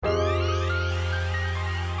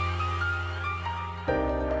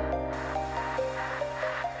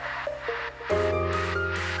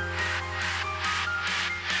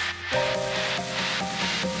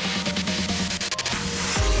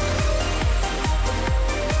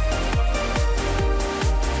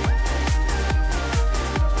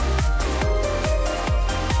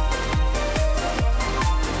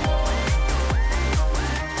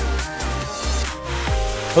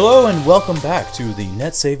Hello and welcome back to the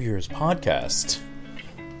Net Saviors podcast.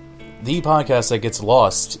 The podcast that gets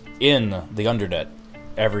lost in the Undernet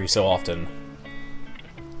every so often.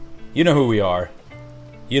 You know who we are.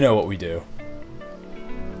 You know what we do.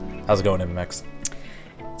 How's it going, MMX?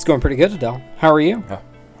 It's going pretty good, Adell. How are you?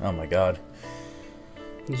 Oh my god.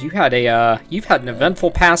 You've had an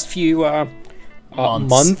eventful past few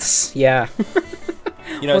months. Yeah.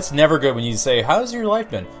 You know, it's never good when you say, "How's your life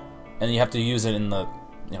been?" and you have to use it in the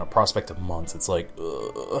prospect of months. It's like,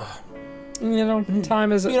 ugh.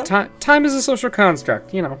 Time is a social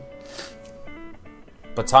construct.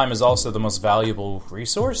 But time is also the most valuable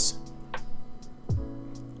resource.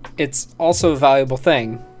 It's also a valuable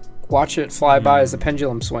thing. Watch it fly by as the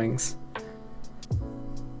pendulum swings.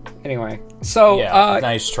 Anyway, so yeah,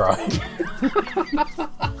 nice try.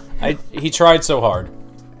 He tried so hard.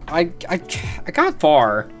 I got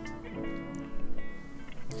far.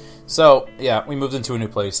 So yeah, we moved into a new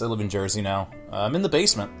place. I live in Jersey now. I'm in the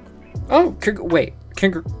basement. Oh, congrats!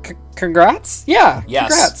 Yeah, yes.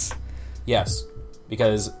 Congrats. Yes,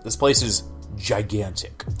 because this place is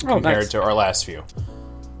gigantic compared nice. to our last few.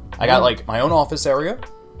 I got like my own office area.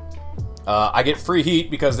 I get free heat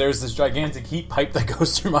because there's this gigantic heat pipe that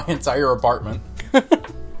goes through my entire apartment.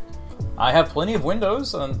 I have plenty of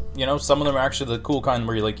windows, and some of them are actually the cool kind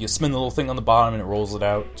where you spin the little thing on the bottom and it rolls it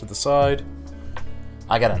out to the side.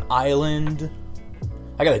 I got an island.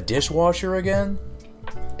 I got a dishwasher again.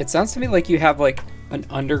 It sounds to me like you have like an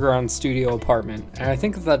underground studio apartment, and I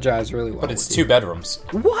think that jives really well. But it's 2 bedrooms.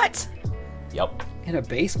 What? Yep. In a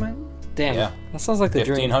basement? Damn. Yeah. That sounds like the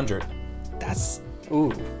 1,500. dream. That's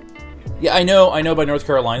ooh. Yeah, I know. By North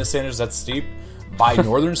Carolina standards, that's steep. By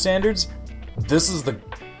Northern standards, this is an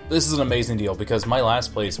amazing deal because my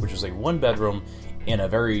last place, which was a 1-bedroom in a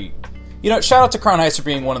very, shout out to Crown Heights for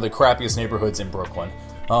being one of the crappiest neighborhoods in Brooklyn.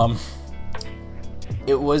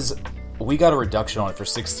 We got a reduction on it for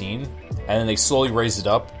 16, and then they slowly raised it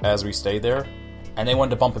up as we stayed there, and they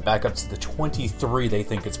wanted to bump it back up to the 23 they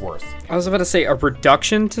think it's worth. I was about to say a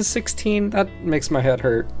reduction to 16. That makes my head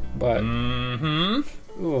hurt, but oof,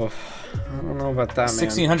 I don't know about that, man.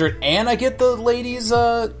 1,600, and I get the ladies'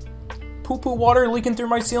 poo-poo water leaking through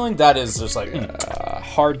my ceiling. That is just like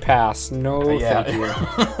hard pass. No, thank you.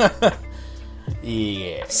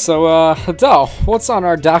 Yeah. So, Adell, what's on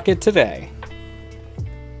our docket today?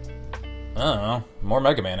 I don't know. More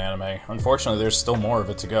Mega Man anime. Unfortunately, there's still more of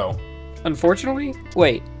it to go. Unfortunately?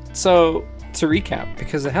 Wait, so, to recap,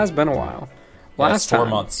 because it has been a while. Last time... 4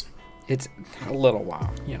 months. It's a little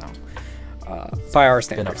while, by our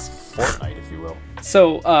standards. It's been a fortnight, if you will.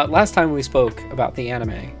 So, last time we spoke about the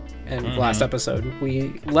anime, in last episode,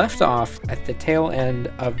 we left off at the tail end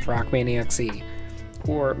of Rockman EXE,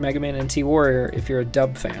 or Mega Man NT Warrior if you're a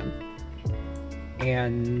dub fan.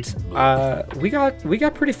 And we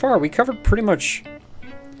got pretty far. We covered pretty much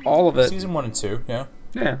all of it. Season 1 and 2, yeah.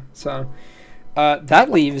 Yeah, so that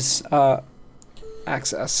leaves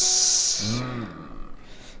Axess.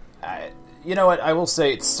 You know what? I will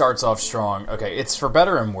say it starts off strong. Okay, it's for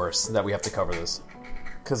better and worse that we have to cover this.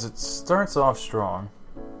 Because it starts off strong.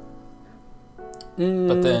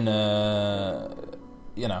 But then,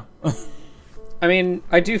 I mean,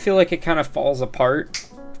 I do feel like it kind of falls apart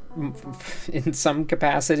in some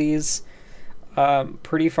capacities.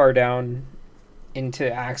 Pretty far down into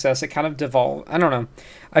Axess. It kind of devolves. I don't know.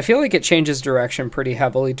 I feel like it changes direction pretty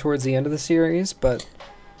heavily towards the end of the series, but...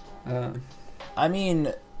 I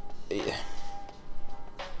mean...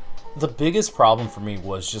 The biggest problem for me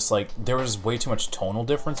was just there was way too much tonal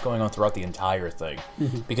difference going on throughout the entire thing.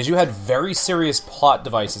 Because you had very serious plot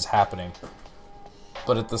devices happening.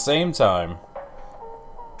 But at the same time,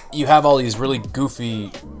 you have all these really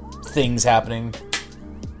goofy things happening.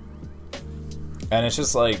 And it's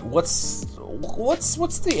just what's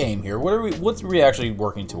the aim here? What are we actually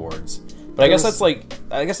working towards? But I guess that's like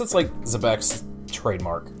Zebek's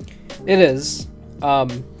trademark. It is.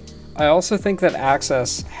 I also think that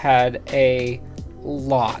Axess had a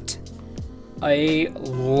lot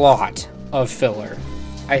of filler.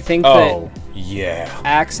 I think that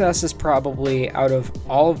Axess is probably, out of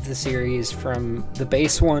all of the series from the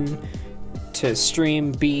base one to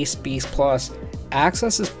Stream, Beast Plus,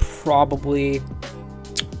 Axess is probably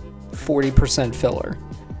 40% filler,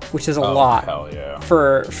 which is a lot. Hell yeah.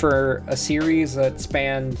 For a series that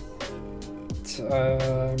spanned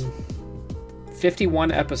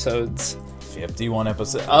 51 episodes. 51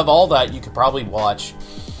 episodes. Of all that, you could probably watch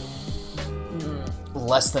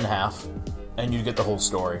less than half, and you'd get the whole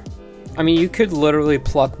story. I mean, you could literally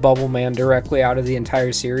pluck Bubble Man directly out of the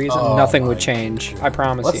entire series and nothing would change. I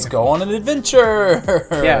promise you. Let's go on an adventure!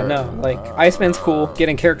 Yeah, no, like, Iceman's cool.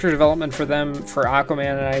 Getting character development for them, for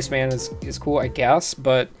Aquaman and Iceman is cool, I guess,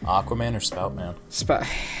 but... Aquaman or Spoutman?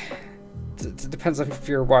 Depends on if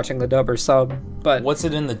you're watching the dub or sub, but... What's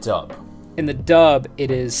it in the dub? In the dub,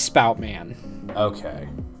 it is Spoutman. Okay.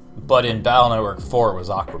 But in Battle Network 4, it was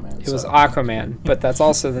Aquaman. It was Aquaman, but that's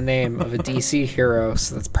also the name of a DC hero,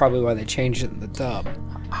 so that's probably why they changed it in the dub.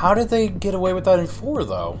 How did they get away with that in 4,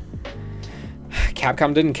 though?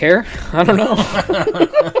 Capcom didn't care? I don't know.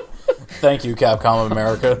 Thank you, Capcom of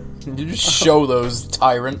America. You just show those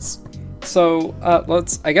tyrants. So,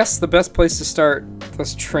 I guess the best place to start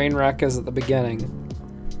this train wreck is at the beginning.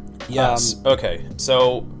 Yes. Okay,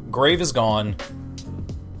 so Grave is gone.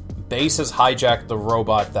 Base has hijacked the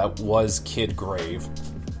robot that was Kid Grave,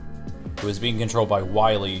 who is being controlled by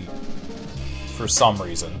Wily for some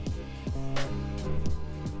reason.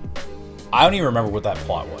 I don't even remember what that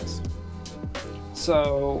plot was.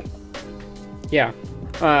 So, yeah.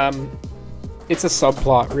 It's a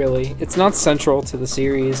subplot, really. It's not central to the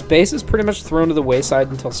series. Base is pretty much thrown to the wayside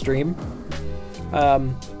until Stream.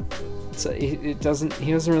 So he doesn't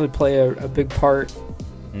really play a big part.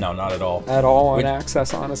 No, not at all. At all on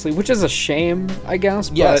Axess, honestly, which is a shame, I guess.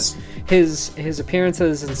 Yes. But his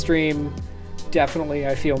appearances in Stream definitely,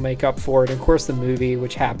 I feel, make up for it. And of course, the movie,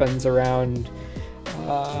 which happens around...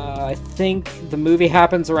 I think the movie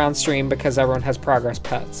happens around Stream because everyone has progress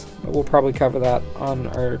pets. But we'll probably cover that on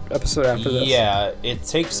our episode after this. Yeah, it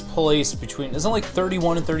takes place between... Isn't it like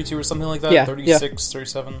 31 and 32 or something like that? Yeah. 36,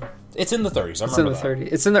 37? It's in the 30s, I remember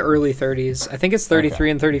that. It's in the early 30s. I think it's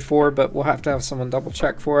 33 and 34, but we'll have to have someone double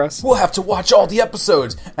check for us. We'll have to watch all the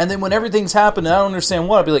episodes, and then when everything's happened and I don't understand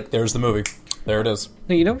what, I'll be like, there's the movie. There it is.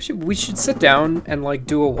 No, you know, we should sit down and like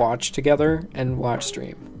do a watch together and watch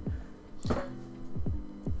Stream.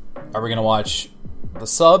 Are we going to watch the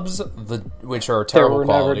subs, which are terrible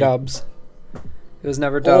quality? There were never dubs. It was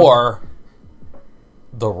never dubbed. Or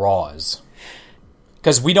the raws.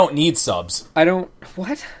 Because we don't need subs.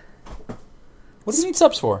 What? What do we need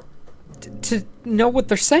subs for? To know what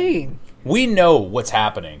they're saying. We know what's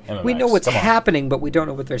happening. MMX. We know what's happening, but we don't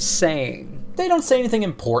know what they're saying. They don't say anything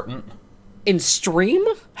important. In Stream?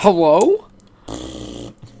 Hello?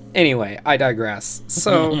 Anyway, I digress.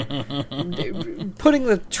 So, putting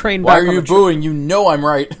the train back Why are you booing? You know I'm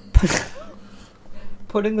right.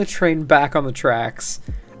 Putting the train back on the tracks.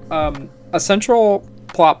 A central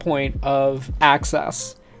plot point of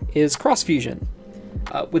Axess is cross-fusion.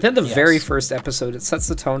 Within the very first episode, it sets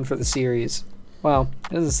the tone for the series. Well,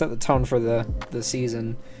 it doesn't set the tone for the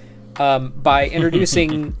season. By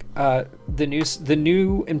introducing the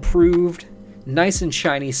new, improved, nice and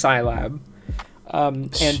shiny Scilab.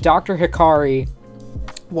 And Dr. Hikari,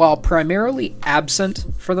 while primarily absent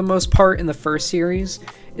for the most part in the first series,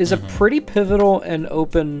 is a pretty pivotal and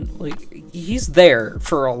open... he's there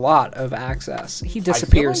for a lot of Axess. He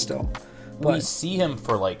disappears still. We see him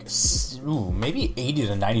for maybe 80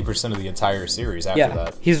 to 90% of the entire series after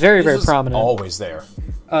that. He's very prominent. Always there.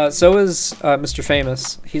 So is Mr.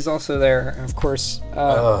 Famous. He's also there. And of course,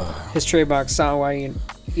 his trademark Sawai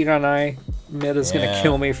Iranai Mid is going to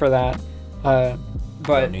kill me for that. But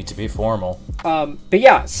don't need to be formal. But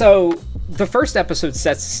yeah, so the first episode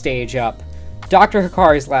sets the stage up. Dr.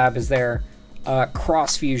 Hikari's lab is there.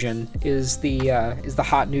 Cross fusion is the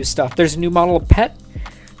hot new stuff. There's a new model of pet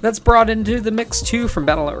that's brought into the mix too from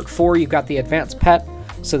Battle Network 4. You've got the advanced pet.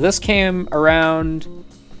 So this came around...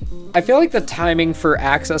 I feel like the timing for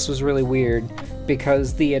Axess was really weird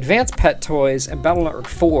because the advanced pet toys and Battle Network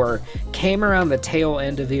 4 came around the tail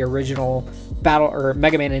end of the original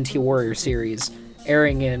Mega Man NT Warrior series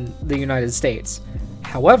airing in the United States.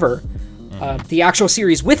 However, the actual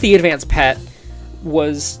series with the advanced pet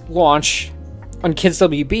was launched on Kids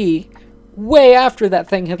WB way after that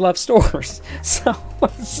thing had left stores. So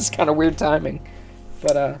this is kind of weird timing.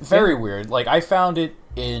 But very weird. Like I found it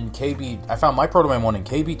in KB. I found my Proto Man 1 in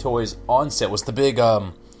KB Toys on set. Was the big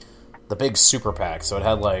super pack. So it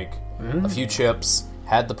had like a few chips,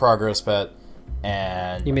 had the progress pet,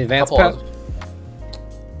 and you mean advanced pet?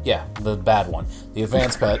 Yeah, the bad one. The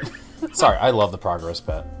advanced pet. Sorry, I love the progress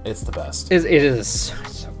pet. It's the best. It is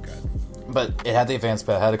so good. But it had the advanced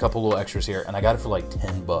pet, had a couple little extras here, and I got it for like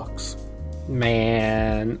 $10.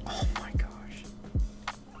 Man. Oh my gosh.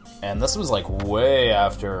 And this was like way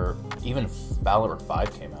after even Battle Network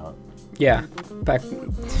 5 came out. Yeah. Back.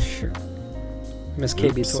 Sure. Miss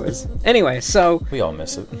KB Toys. Anyway, so. We all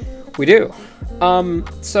miss it. We do.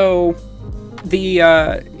 So.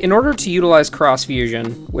 In order to utilize cross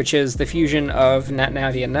fusion, which is the fusion of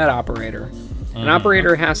NetNavi and NetOperator, An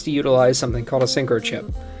operator has to utilize something called a synchro chip.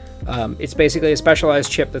 It's basically a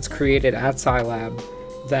specialized chip that's created at Scilab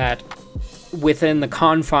that, within the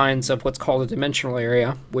confines of what's called a dimensional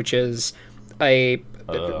area, which is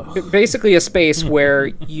basically a space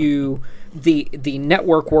where the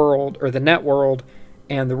network world or the net world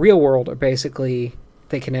and the real world are basically,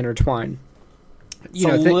 they can intertwine. It's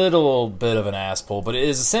a little bit of an ass pull, but it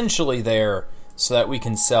is essentially there so that we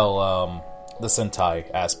can sell the Sentai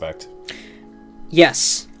aspect.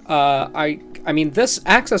 Yes. I mean, this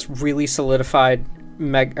Axess really solidified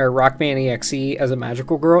Rockman EXE as a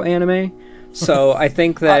magical girl anime. So I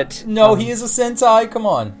think that... no, he is a Sentai. Come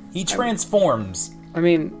on. He transforms. I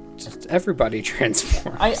mean, just everybody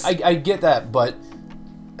transforms. I get that, but...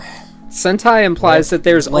 Sentai implies that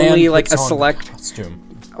there's only like a select...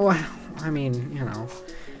 costume. Well, I mean, you know.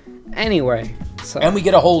 Anyway. So. And we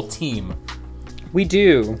get a whole team. We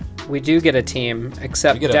do. We do get a team,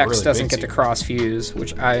 except Dex really doesn't get to cross-fuse,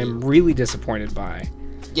 which I am really disappointed by.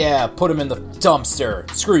 Yeah, put him in the dumpster.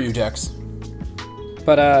 Screw you, Dex.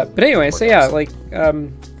 But anyway, so yeah, like,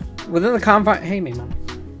 within the confines... Hey, me,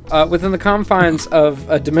 Mom. Within the confines of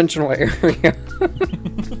a dimensional area...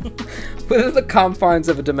 Within the confines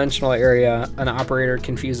of a dimensional area, an operator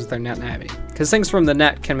can fuse with their net navigator. Because things from the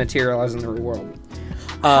net can materialize in the real world.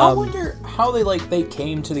 I wonder how they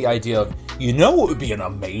came to the idea of, you know what would be an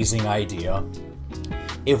amazing idea?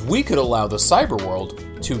 If we could allow the cyber world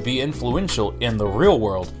to be influential in the real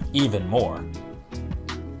world even more.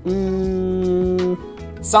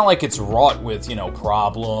 It's not like it's wrought with,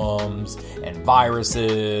 problems and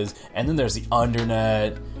viruses, and then there's the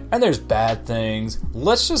undernet, and there's bad things.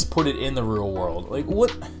 Let's just put it in the real world. Like,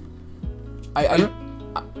 what?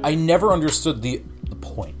 I never understood the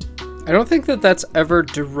point. I don't think that that's ever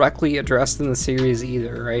directly addressed in the series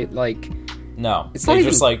either, right? Like, no, it's not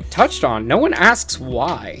even like touched on. No one asks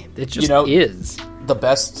why. It just is. The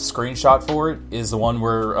best screenshot for it is the one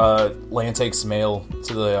where Lan takes mail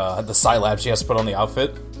to the Scilab. She has to put on the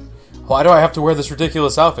outfit. Why do I have to wear this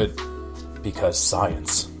ridiculous outfit? Because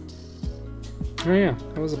science. Oh yeah,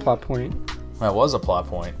 that was a plot point. That was a plot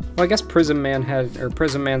point. Well, I guess Prism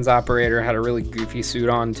Man's operator had a really goofy suit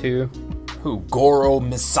on too. Who? Goro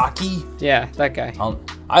Misaki? Yeah, that guy.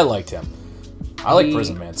 I liked him. I like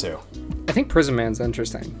Prism Man too. I think Prism Man's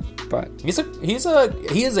interesting, but he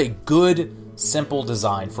is a good, simple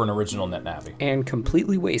design for an original net navi. And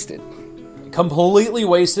completely wasted. Completely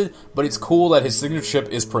wasted, but it's cool that his signature chip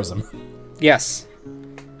is Prism. Yes.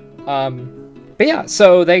 But yeah,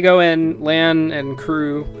 so they go in, Lan and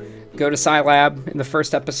crew go to Scilab in the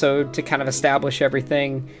first episode to kind of establish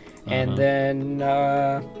everything, and then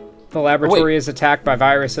the laboratory is attacked by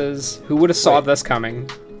viruses. Who would have saw this coming?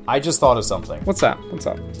 I just thought of something. What's that? What's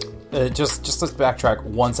up? Just let's backtrack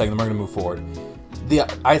 1 second, then we're going to move forward.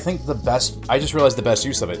 I think I just realized the best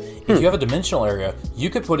use of it. If you have a dimensional area, you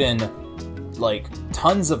could put in, like,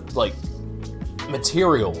 tons of, like,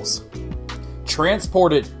 materials,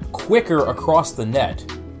 transport it quicker across the net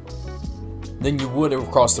than you would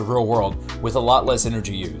across the real world with a lot less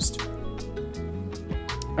energy used.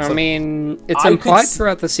 I mean, it's implied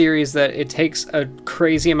throughout the series that it takes a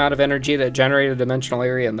crazy amount of energy to generate a dimensional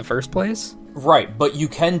area in the first place. Right, but you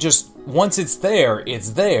can just, once it's there,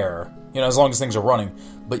 as long as things are running.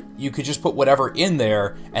 But you could just put whatever in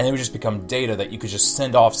there, and it would just become data that you could just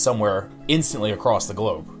send off somewhere instantly across the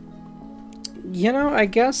globe. I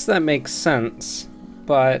guess that makes sense,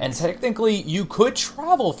 but... And technically, you could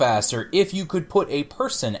travel faster if you could put a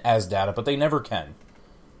person as data, but they never can.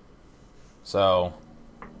 So...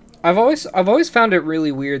 I've always found it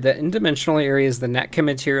really weird that in dimensional areas the net can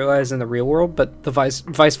materialize in the real world, but the vice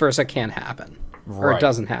versa can't happen. Right. Or it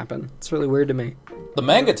doesn't happen. It's really weird to me. The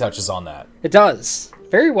manga touches on that. It does.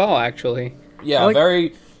 Very well, actually. Yeah,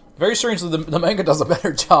 very, very strangely, the manga does a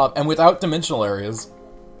better job, and without dimensional areas.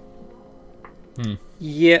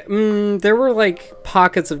 Yeah, there were, like,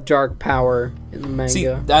 pockets of dark power in the manga. See,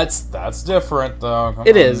 that's different, though.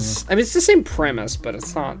 It is. I mean, it's the same premise, but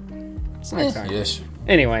it's not exactly. Yes.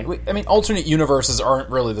 Anyway. I mean, alternate universes aren't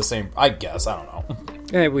really the same, I guess. I don't know.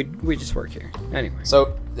 Yeah, we just work here. Anyway.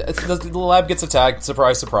 So, the lab gets attacked,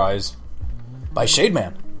 surprise, surprise, by Shade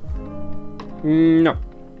Man. No.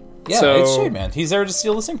 Yeah, it's Shade Man. He's there to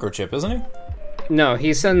steal the synchro chip, isn't he? No,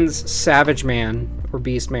 he sends Savage Man, or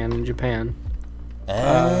Beast Man in Japan,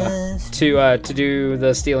 to do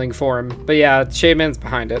the stealing for him. But yeah, Shade Man's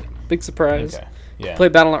behind it. Big surprise. Okay. Yeah. Play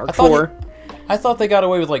Battle Network 4. I thought they got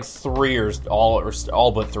away with like 3 or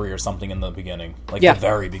all but 3 or something in the beginning, like the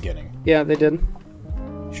very beginning. Yeah, they did.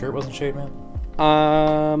 Sure, it wasn't Shade Man.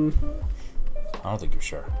 I don't think you're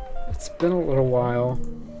sure. It's been a little while.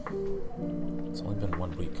 It's only been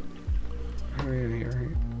 1 week.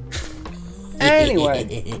 Anyway.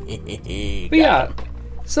 But yeah.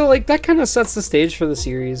 So, like, that kind of sets the stage for the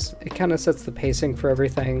series. It kind of sets the pacing for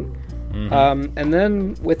everything. And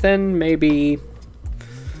then within maybe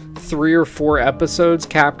 3 or 4 episodes,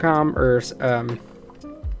 Capcom, or,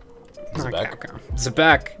 not Capcom,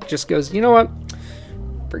 Zebek just goes, you know what?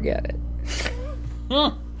 Forget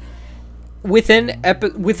it.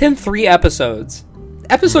 Within 3 episodes.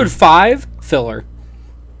 Episode 5, filler.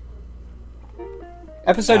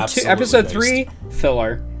 Episode 2, episode 3,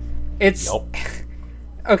 filler. It's... Yep.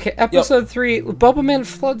 Okay, episode 3, Bubbleman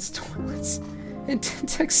floods toilets in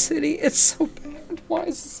Tech City. It's so bad. Why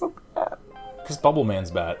is it so bad? Because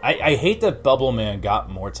Bubbleman's bad. I hate that Bubbleman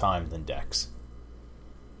got more time than Dex.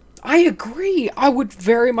 I agree. I would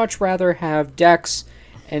very much rather have Dex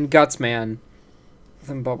and Gutsman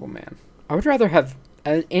than Bubbleman. I would rather have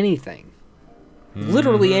anything.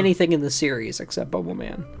 Literally anything in the series except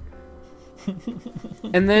Bubbleman.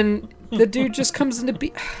 And then the dude just comes into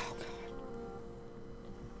being...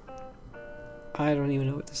 I don't even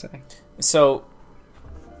know what to say. So,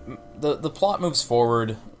 the plot moves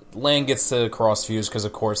forward. Lang gets to cross-fuse because,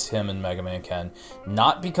 of course, him and Mega Man can.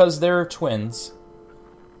 Not because they're twins,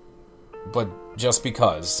 but just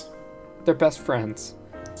because. They're best friends.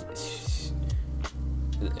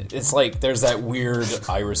 It's like there's that weird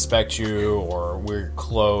I respect you or we're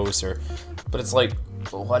close, but it's like,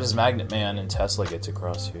 well, why does Magnet Man and Tesla get to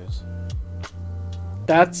cross-fuse?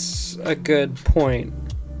 That's a good point.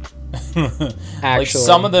 Actually, like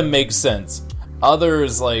some of them make sense.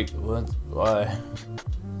 Others, like, what? Why?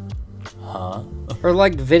 Huh? Or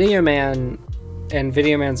like Video Man and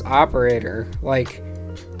Video Man's operator. Like,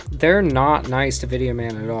 they're not nice to Video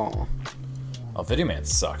Man at all. Oh, Video Man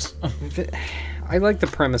sucks. I like the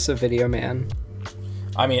premise of Video Man.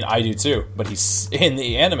 I mean, I do too, but he's in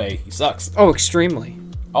the anime, he sucks. Oh, extremely.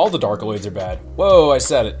 All the Darkaloids are bad. Whoa, I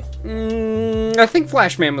said it. I think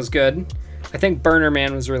Flash Man was good. I think Burner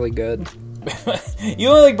Man was really good. You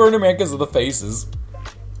only like Burner Man because of the faces.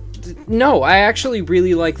 No, I actually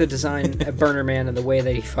really like the design of Burner Man and the way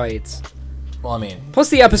that he fights. Well, I mean... Plus,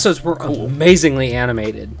 the episodes were amazingly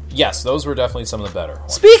animated. Yes, those were definitely some of the better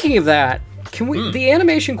ones. Speaking of that, can we... The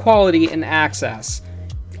animation quality in Axess,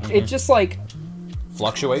 it just, like...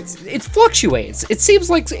 Fluctuates? It fluctuates. It seems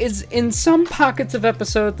like it's in some pockets of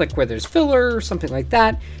episode, like where there's filler or something like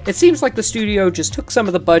that, it seems like the studio just took some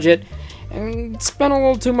of the budget and spent a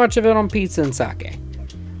little too much of it on pizza and sake.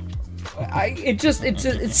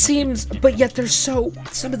 It seems, but yet there's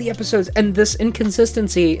some of the episodes, and this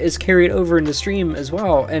inconsistency is carried over into stream as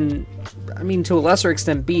well, and I mean to a lesser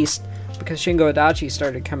extent Beast, because Shingo Adachi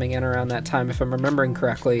started coming in around that time, if I'm remembering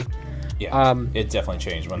correctly. Yeah, it definitely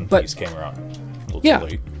changed when Beast came around. A little too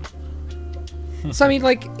late. So I mean,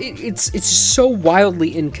 like, it's so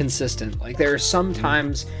wildly inconsistent. Like, there are some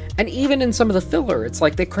times, and even in some of the filler, it's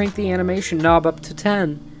like they crank the animation knob up to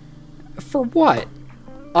 10. For what?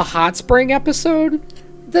 A hot spring episode?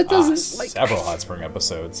 That doesn't, like... Several hot spring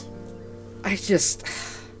episodes. I just...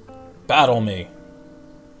 Battle me.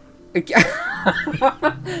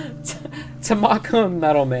 Tamako and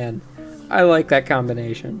Metal Man. I like that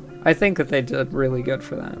combination. I think that they did really good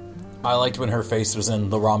for that. I liked when her face was in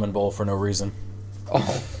the ramen bowl for no reason.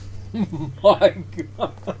 Oh my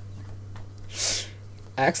god.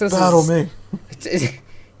 Axess Battle me.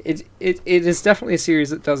 It is definitely a series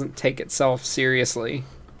that doesn't take itself seriously.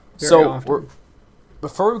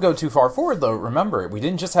 Before we go too far forward, though, remember, we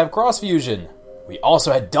didn't just have cross fusion. We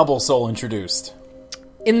also had Double Soul introduced.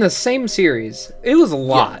 In the same series. It was a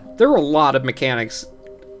lot. Yeah. There were a lot of mechanics.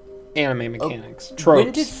 Anime mechanics. Tropes.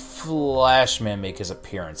 When did Flashman make his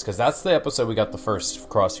appearance? Because that's the episode we got the first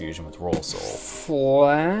cross fusion with Roll Soul.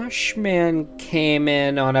 Flashman came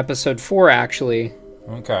in on episode 4, actually.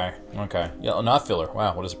 Okay. Yeah, not filler.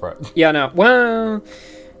 Wow, what a surprise. Yeah, no. Well,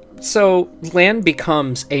 so Land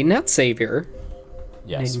becomes a net savior.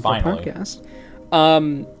 Yes, finally.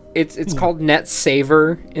 Podcast. It's called Net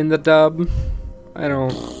Saver in the dub. I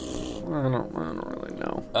don't really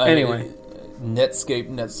know. Anyway, Netscape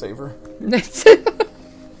Net Saver.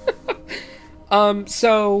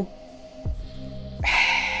 So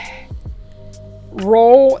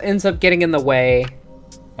Roll ends up getting in the way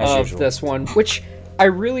of this one, which I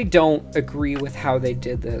really don't agree with how they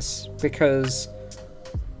did this, because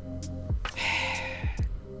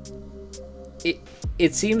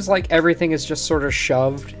it seems like everything is just sort of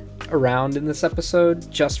shoved around in this episode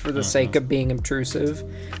just for the sake of being intrusive.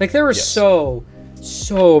 Like, there were so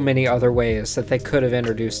many other ways that they could have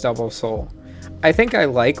introduced Double Soul. I think I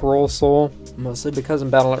like Roll Soul, mostly because in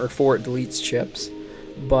Battle Network 4 it deletes chips.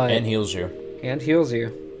 And heals you. And heals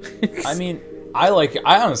you. I mean, I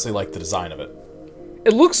honestly like the design of it.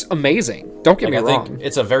 It looks amazing. Don't get me wrong. I think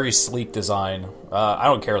it's a very sleek design. I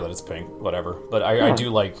don't care that it's pink, whatever. But I do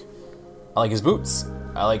like his boots.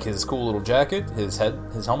 I like his cool little jacket. His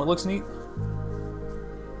helmet looks neat.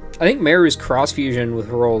 I think Maru's cross fusion with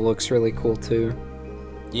Roll looks really cool too.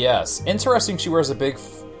 Yes, interesting. She wears a big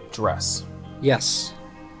dress. Yes.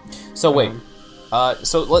 So wait,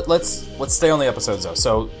 so let's stay on the episodes though.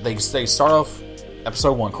 So they start off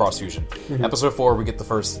episode 1 cross fusion. Mm-hmm. Episode 4 we get the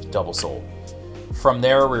first double soul. From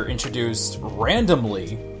there we're introduced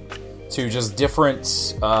randomly to just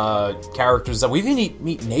different characters that we even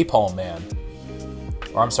meet Napalm Man,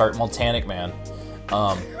 or I'm sorry, Multanic Man.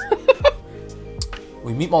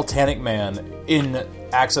 We meet Multanic Man in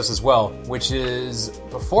Axess as well, which is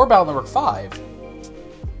before Battle Network 5.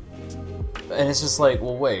 And it's just like,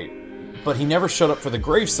 well, wait. But he never showed up for the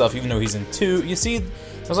Grave stuff, even though he's in 2. You see,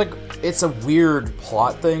 there's like, it's a weird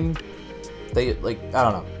plot thing. They, like, I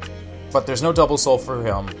don't know. But there's no double soul for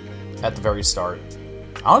him at the very start.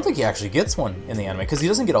 I don't think he actually gets one in the anime, because he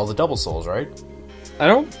doesn't get all the double souls, right? I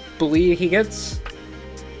don't believe he gets...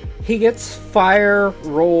 He gets Fire,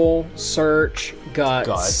 Roll, Search,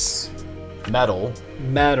 Guts. Metal.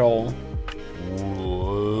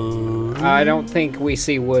 Wood. I don't think we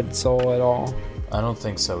see Wood Soul at all. I don't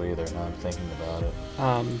think so either, now I'm thinking about it.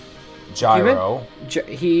 Gyro.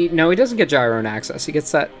 He doesn't get Gyro in Axess. He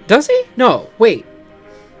gets that... Does he? No, wait.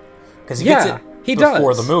 Because he gets it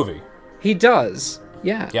before the movie. He does.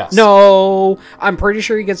 Yeah. Yes. No, I'm pretty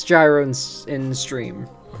sure he gets Gyro in Stream.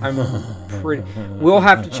 We'll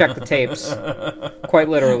have to check the tapes. Quite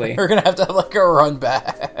literally. We're gonna have to have like a run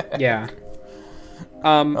back. Yeah.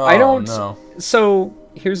 I don't... No. So,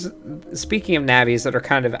 speaking of Navis that are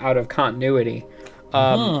kind of out of continuity.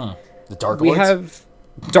 The Darkloids? We have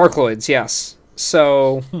Darkloids, yes.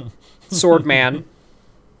 So, Sword Man,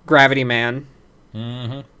 Gravity Man,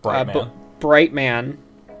 Bright Man.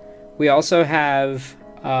 We also have...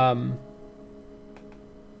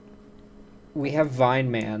 we have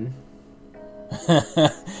Vine Man.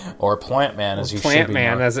 Or Plant Man,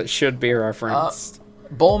 as it should be referenced.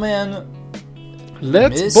 Bowlman.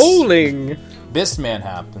 Let's bowling. Beastman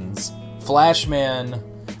happens. Flashman.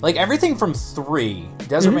 Like, everything from 3.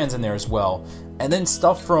 Desert Man's in there as well. And then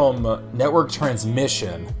stuff from Network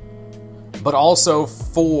Transmission. But also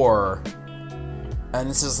 4. And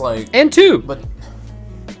this is like... And 2. But...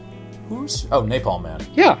 Who's... Oh, Napalm Man.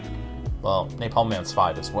 Yeah. Well, Napalm Man's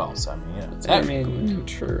 5 as well, so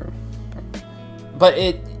true. But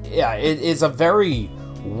it is a very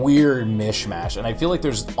weird mishmash, and I feel like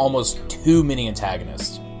there's almost too many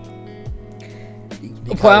antagonists.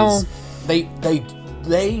 Because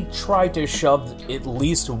they try to shove at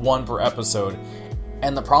least one per episode,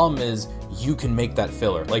 and the problem is you can make that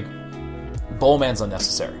filler. Like, Bowlman's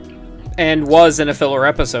unnecessary. And was in a filler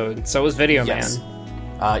episode, so was Video Man.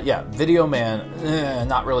 Video Man,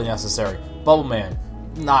 not really necessary. Bubble Man,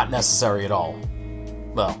 not necessary at all.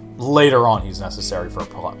 Well, later on he's necessary for a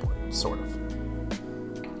plot point, sort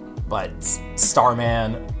of. But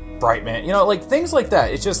Starman, Bright Man, like things like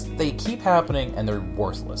that. It's just, they keep happening and they're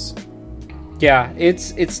worthless. Yeah,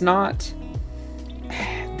 it's not...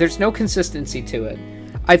 There's no consistency to it.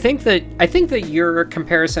 I think that your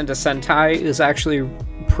comparison to Sentai is actually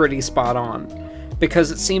pretty spot on.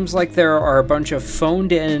 Because it seems like there are a bunch of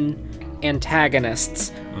phoned-in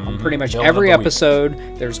antagonists on pretty much every episode.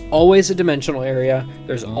 There's always a dimensional area.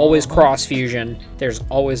 There's always cross-fusion. There's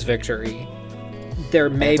always victory.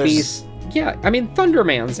 There may be... Yeah, I mean,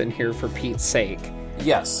 Thunderman's in here, for Pete's sake.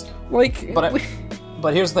 Yes. Like...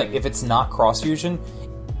 But here's the thing. If it's not cross-fusion,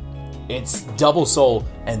 it's double soul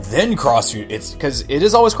and then cross-fusion. It's... Because it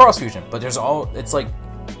is always cross-fusion, but there's all... It's like...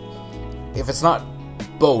 If it's not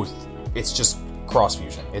both, it's just...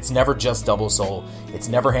 cross-fusion. It's never just double soul. It's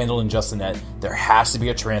never handled in just a net. There has to be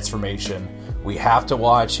a transformation. We have to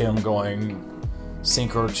watch him going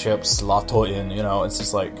synchro chips, lato in, it's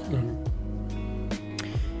just like...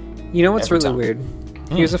 You know what's really weird?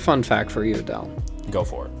 Here's a fun fact for you, Adell. Go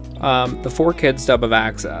for it. The 4Kids dub of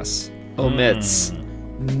Axess omits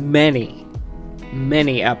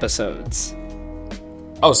many episodes.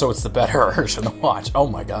 Oh, so it's the better version to watch. Oh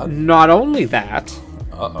my god. Not only that...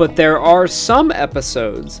 Uh-oh. But there are some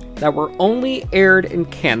episodes that were only aired in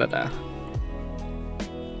Canada.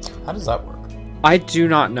 How does that work? I do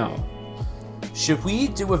not know. Should we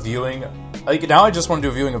do a viewing? Like, now I just want to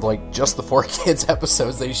do a viewing of like just the 4Kids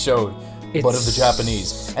episodes they showed, but of the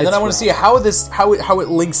Japanese, and then I want to see how it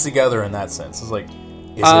links together in that sense. It's like,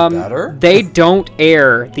 is it better? They don't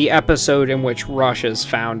air the episode in which Rush is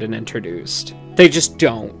found and introduced. They just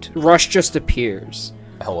don't. Rush just appears.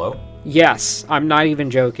 Hello? Yes, I'm not even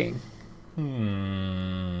joking.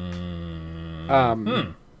 None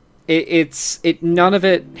of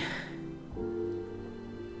it.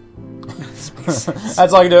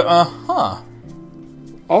 That's all you do.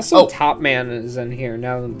 Also, Top Man is in here.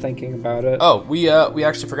 Now that I'm thinking about it. Oh, we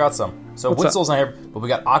actually forgot some. So What's Woodsoul's not here, but we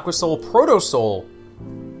got Aqua Soul, Proto Soul,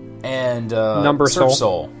 and Number Surf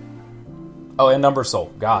Soul. Soul. Oh, and Number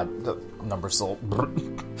Soul. God, Number Soul.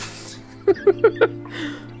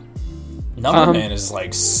 Number Man is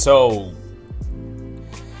like so.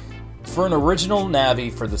 For an original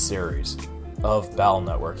Navi for the series of Battle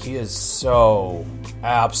Network, he is so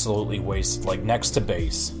absolutely wasted, like next to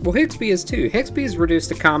base. Well, Higsby is too. Higsby is reduced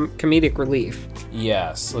to comedic relief.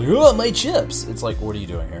 Yes. Like, oh, my chips. It's like, what are you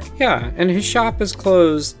doing here? Yeah, and his shop is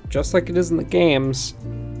closed, just like it is in the games,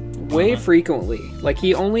 way frequently. Like,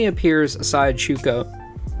 he only appears aside Shuko,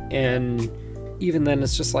 and even then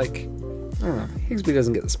it's just like, I don't know, Higsby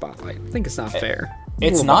doesn't get the spotlight. I think it's not fair.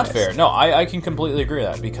 It's not fair. No, I can completely agree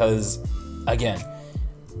with that, because, again,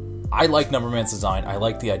 I like Numberman's design. I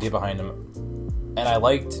like the idea behind him. And I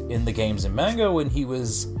liked in the games and manga when he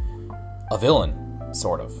was a villain,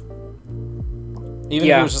 sort of. Even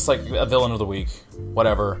if he was just like a villain of the week,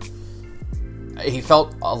 whatever. He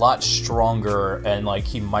felt a lot stronger and like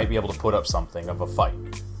he might be able to put up something of a fight.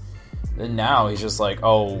 And now he's just like,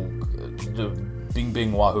 oh, bing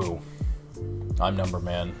bing wahoo. I'm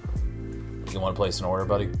Numberman. You want to place an order,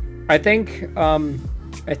 buddy? I think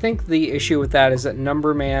the issue with that is that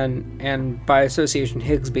Numberman and by association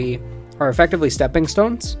Higsby are effectively stepping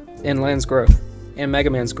stones in Land's growth and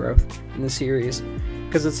Mega Man's growth in the series,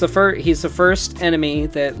 because it's he's the first enemy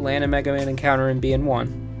that Land and Mega Man encounter in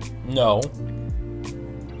BN1.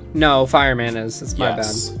 No, Fireman is. It's my bad.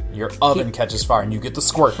 Your oven catches fire and you get the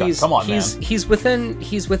squirt gun. Come on, man. He's within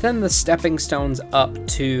the stepping stones up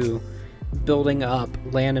to building up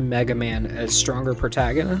Land and Mega Man as stronger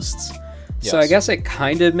protagonists. So I guess it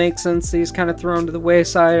kind of makes sense that he's kind of thrown to the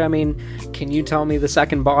wayside. I mean, can you tell me the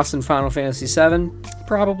second boss in Final Fantasy VII?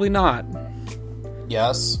 Probably not.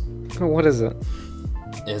 Yes. What is it?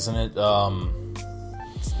 Isn't it,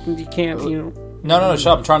 You can't, No,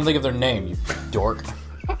 shut up. I'm trying to think of their name, you dork.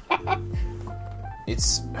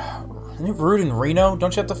 Isn't it Rude and Reno?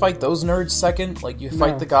 Don't you have to fight those nerds second? Like, you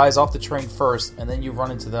fight the guys off the train first, and then you run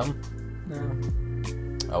into them? No.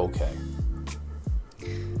 Okay.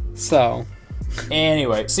 So.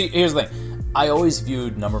 Anyway, see, here's the thing. I always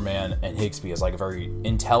viewed Numberman and Higsby as like a very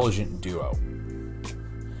intelligent duo.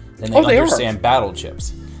 And they understand battle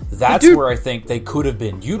chips. That's where I think they could have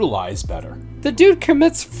been utilized better. The dude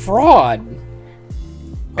commits fraud.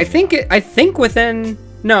 I think within...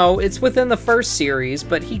 No, it's within the first series,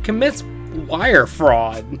 but he commits wire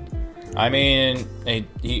fraud. I mean,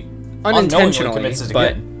 he unintentionally commits it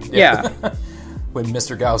but again. Yeah. When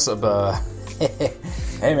Mr. Gausub,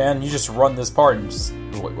 hey man, you just run this part and just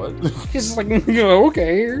what? He's just like,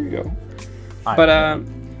 okay, here you go.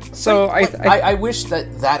 I wish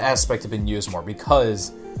that aspect had been used more,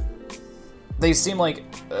 because they seem like,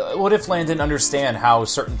 what if Land didn't understand how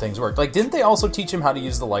certain things worked? Like, didn't they also teach him how to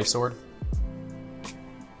use the life sword?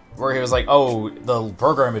 Where he was like, oh, the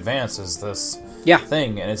program advances this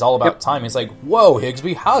thing, and it's all about time. He's like, whoa,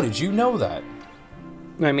 Higsby, how did you know that?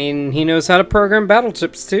 I mean, he knows how to program battle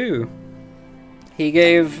chips too. He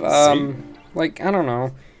gave, I don't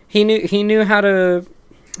know. He knew how to,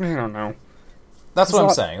 I don't know. That's what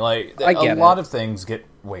I'm saying. Like, a lot of things get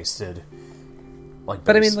wasted. Like,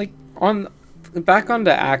 but I mean, like, back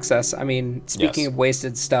onto Axess. I mean, speaking of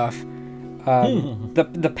wasted stuff,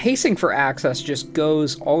 the pacing for Axess just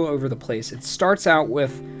goes all over the place. It starts out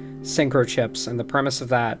with synchro chips and the premise of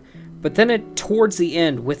that, but then towards the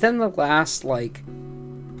end, within the last within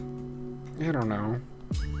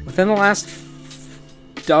the last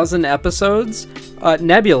dozen episodes,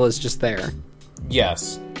 Nebula's just there.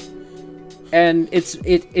 Yes. And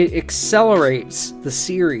it accelerates the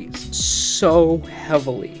series so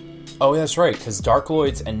heavily. Oh, that's right, because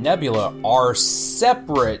Darkloids and Nebula are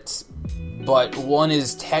separate, but one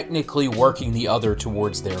is technically working the other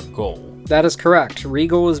towards their goal. That is correct.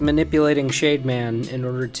 Regal is manipulating Shademan in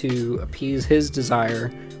order to appease his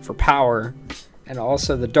desire for power, and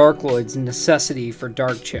also the Darkloid's necessity for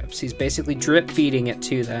dark chips. He's basically drip-feeding it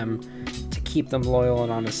to them to keep them loyal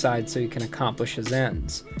and on his side so he can accomplish his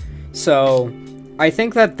ends. So, I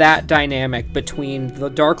think that dynamic between the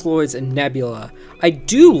Darkloids and Nebula, I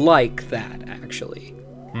do like that, actually.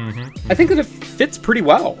 I think that it fits pretty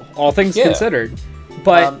well, all things considered.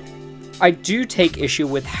 But I do take issue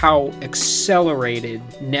with how accelerated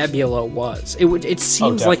Nebula was. It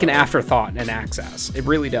seems like an afterthought in Axess. It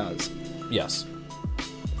really does. Yes.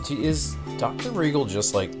 Is Dr. Regal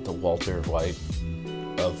just like the Walter White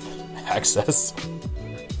of Axess.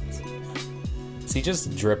 Is he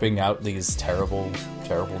just dripping out these terrible,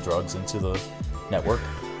 terrible drugs into the network?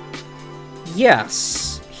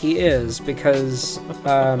 Yes, he is, because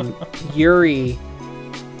Yuri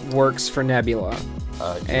works for Nebula.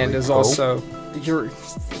 And is also...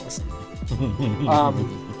 Listen.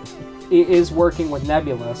 Is working with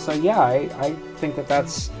Nebula. So yeah, I think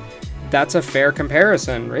that's a fair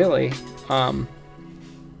comparison, really.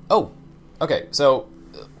 Oh, okay, so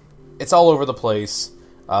it's all over the place.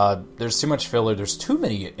 There's too much filler, there's too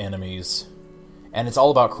many enemies, and it's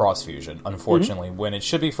all about cross-fusion, unfortunately. When it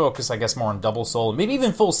should be focused, I guess, more on Double Soul, maybe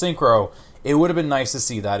even Full Synchro. It would have been nice to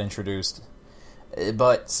see that introduced.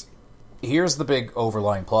 But here's the big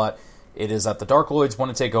overlying plot. It is that the Darkloids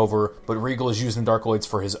want to take over, but Regal is using Darkloids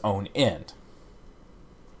for his own end.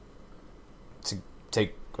 To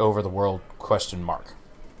take over the world, question mark.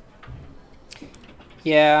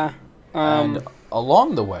 Yeah. And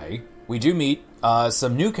along the way, we do meet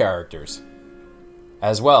some new characters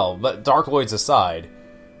as well. But Darkloids aside,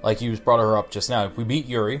 like you brought her up just now, we meet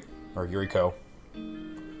Yuri, or Yuriko,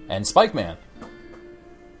 and Spike Man.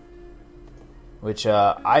 Which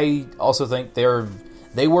I also think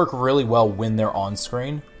they work really well when they're on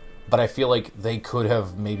screen, but I feel like they could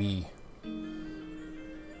have maybe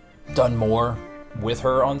done more with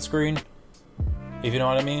her on screen, if you know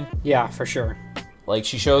what I mean. Yeah, for sure. Like,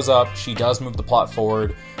 she shows up, she does move the plot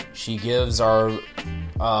forward, she gives our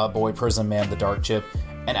boy Prism Man the Dark Chip,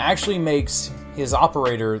 and actually makes his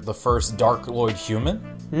operator the first Darkloid human.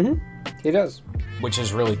 Mm-hmm. He does. Which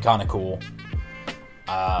is really kind of cool.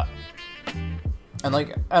 And,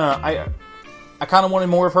 like, I don't know, I kind of wanted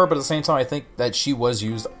more of her, but at the same time, I think that she was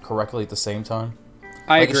used correctly at the same time.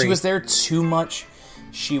 I agree. If she was there too much,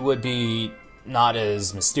 she would be not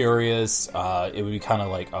as mysterious. It would be kind of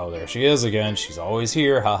like, oh, there she is again. She's always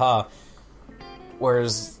here, haha.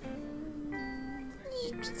 Whereas,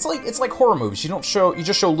 it's like horror movies. You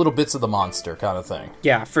just show little bits of the monster kind of thing.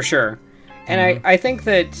 Yeah, for sure. And I think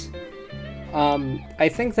that,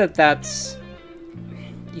 that's.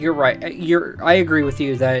 You're right. I agree with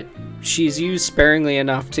you that she's used sparingly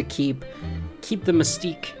enough to keep the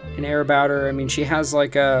mystique and air about her. I mean, she has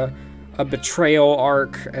like a betrayal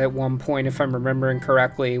arc at one point, if I'm remembering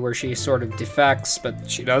correctly, where she sort of defects, but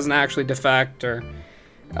she doesn't actually defect, or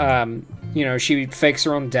she fakes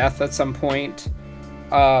her own death at some point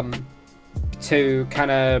to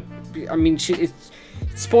kind of. I mean,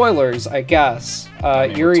 spoilers, I guess.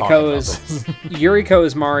 Yuriko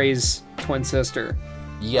is Mari's twin sister.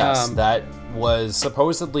 Yes, that was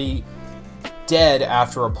supposedly dead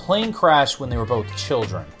after a plane crash when they were both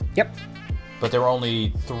children. Yep. But there were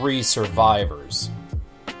only 3 survivors.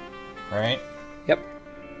 Right? Yep.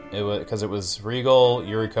 Because it was Regal,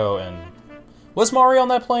 Yuriko, and... Was Mari on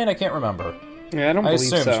that plane? I can't remember. Yeah, I don't believe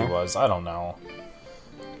so. I assume she was. I don't know.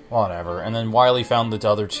 Whatever. And then Wily found the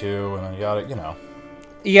other 2, and then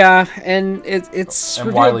Yeah, and it's...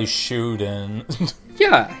 And Wily shooed in.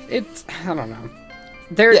 Yeah, I don't know.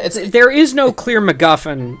 There is no clear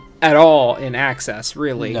MacGuffin at all in Axess,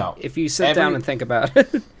 really. No. If you sit down and think about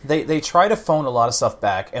it. They try to phone a lot of stuff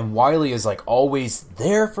back, and Wily is like always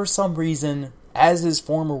there for some reason, as is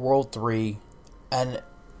former World 3, and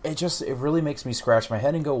it really makes me scratch my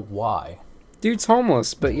head and go, why? Dude's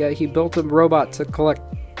homeless, but yeah, he built a robot to collect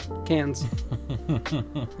cans.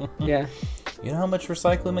 Yeah. You know how much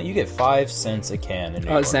recycling? You get 5 cents a can in New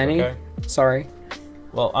York, Zenny? Okay? Sorry.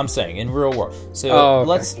 Well, I'm saying, in real world. So,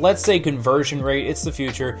 let's say conversion rate, it's the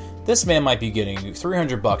future. This man might be getting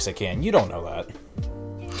 $300 a can. You don't know that.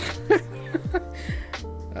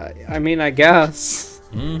 I mean, I guess.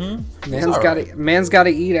 Mm-hmm. Man's got to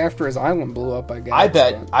eat after his island blew up, I guess. I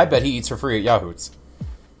bet he eats for free at Yahoo's.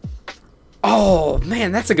 Oh,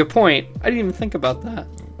 man, that's a good point. I didn't even think about that.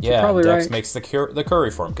 Yeah, You're probably Dex right. makes the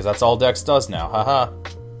curry for him, because that's all Dex does now. Haha.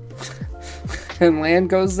 And Land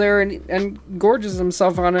goes there and gorges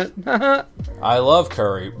himself on it. I love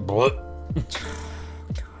curry. God.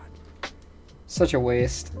 Such a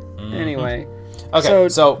waste. Mm-hmm. Anyway. Okay,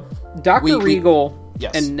 so Dr. Regal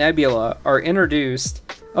and Nebula are introduced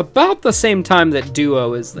about the same time that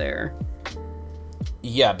Duo is there.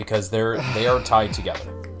 Yeah, because they are tied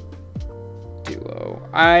together. Duo.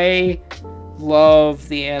 I love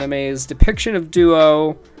the anime's depiction of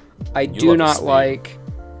Duo. I do not like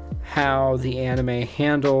how the anime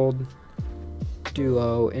handled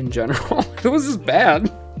Duo in general. It was just bad.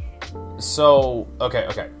 So,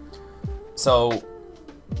 okay. So,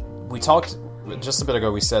 we talked just a bit ago,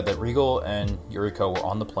 we said that Regal and Yuriko were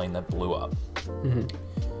on the plane that blew up.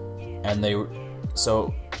 Mm-hmm. And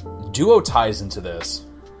so, Duo ties into this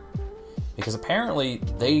because apparently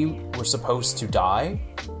they were supposed to die,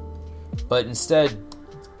 but instead,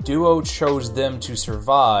 Duo chose them to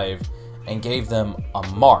survive and gave them a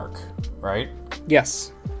mark, right?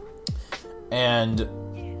 Yes. And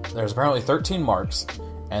there's apparently 13 marks,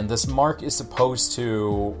 and this mark is supposed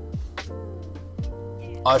to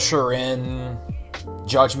usher in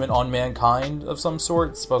judgment on mankind of some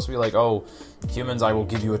sort. It's supposed to be like, oh, humans, I will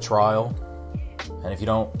give you a trial, and if you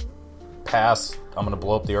don't pass, I'm going to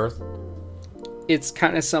blow up the earth. It's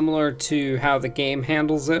kind of similar to how the game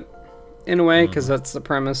handles it, in a way, because that's the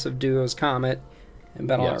premise of Duo's Comet and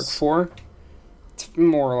Battle.arc 4. It's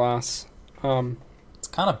more or less. It's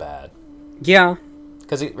kind of bad. Yeah.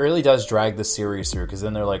 Because it really does drag the series through, because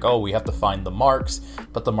then they're like, oh, we have to find the marks,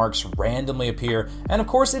 but the marks randomly appear, and of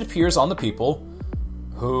course it appears on the people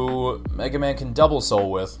who Mega Man can double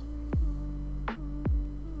soul with.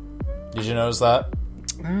 Did you notice that?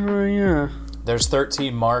 Oh, yeah. There's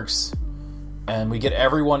 13 marks, and we get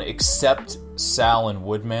everyone except Sal and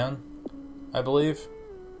Woodman, I believe.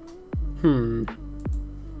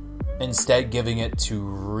 Instead giving it to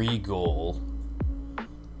Regal.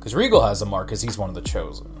 Because Regal has a mark, because he's one of the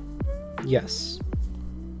chosen. Yes.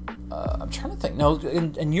 I'm trying to think. No,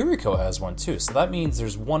 and Yuriko has one too, so that means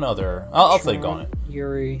there's one other. I'll think on it.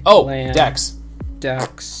 Yuri. Oh, Lan, Dex.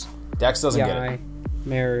 Dex. Dex doesn't get it.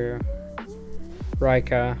 Maru.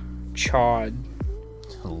 Rika. Chod.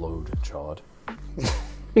 Load Chod.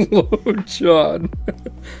 Load Chod.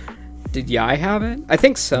 Did Yai have it? I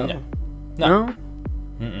think so. No?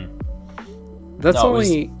 Mm-mm. That's no,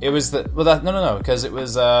 only... It was the... Well, no, because it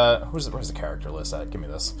was... Where's the character list at? Give me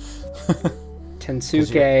this.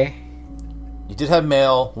 Tensuke. You did have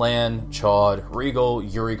Male, Lan, Chod, Regal,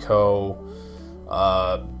 Yuriko,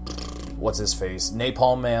 what's his face?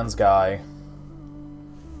 Napalm Man's guy.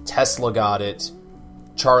 Tesla got it.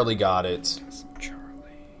 Charlie got it.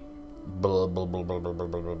 Blah, blah, blah, blah, blah, blah,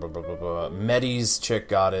 blah, blah, blah, blah. Medi's chick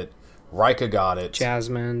got it. Rika got it.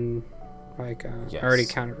 Jasmine. Rika. Yes. I already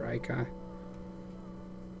counted Rika.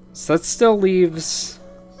 So that still leaves...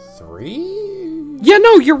 3? Yeah,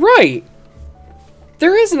 no, you're right.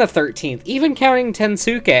 There isn't a 13th, even counting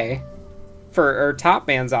Tensuke for our Top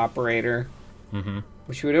Man's operator,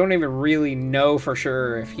 which we don't even really know for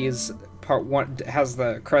sure if he's part one, has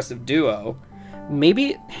the crest of Duo.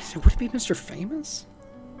 Maybe would it be Mr. Famous?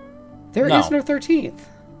 There is no 13th,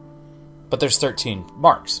 but there's 13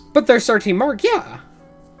 marks. But there's 13 mark, yeah.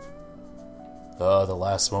 The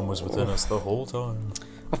last one was within us the whole time.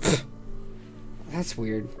 That's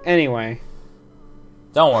weird. Anyway,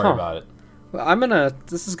 don't worry about it. Well,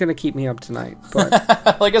 this is gonna keep me up tonight.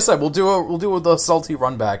 But like I said, we'll do the salty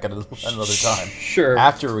run back at another time. Sure.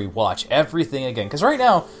 After we watch everything again, because right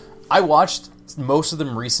now I watched most of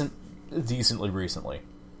them decently recently,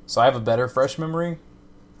 so I have a better fresh memory.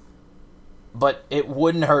 But it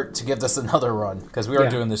wouldn't hurt to give this another run, because we are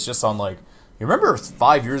doing this just on like. You remember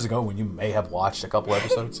 5 years ago when you may have watched a couple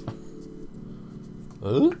episodes?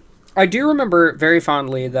 I do remember very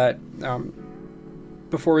fondly that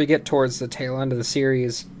before we get towards the tail end of the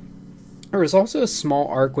series, there was also a small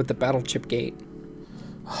arc with the Battle Chip Gate.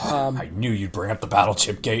 I knew you'd bring up the Battle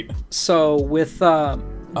Chip Gate. So with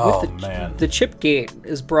the Chip Gate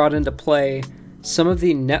is brought into play. Some of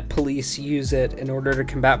the net police use it in order to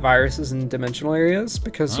combat viruses in dimensional areas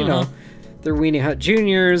because, you know, they're Weenie Hut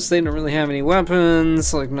Juniors. They don't really have any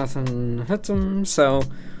weapons. Like, nothing hits them. So,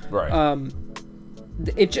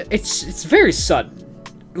 it's very sudden.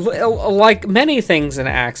 Like many things in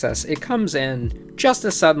Axess, it comes in just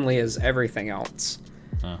as suddenly as everything else.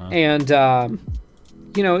 And,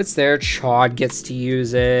 you know, it's there. Chod gets to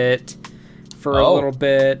use it for a little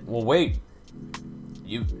bit. Well, wait.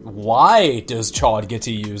 Why does Chod get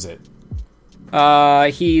to use it?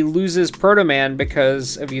 He loses Proto Man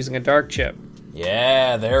because of using a dark chip.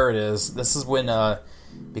 Yeah, there it is. This is when,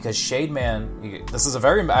 because Shade Man, this is a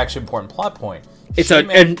very actually important plot point.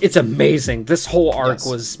 And it's amazing. This whole arc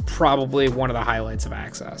was probably one of the highlights of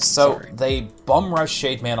Axess. So they bum rush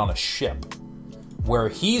Shade Man on a ship where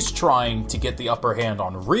he's trying to get the upper hand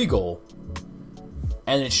on Regal,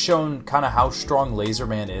 and it's shown kind of how strong Laser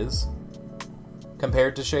Man is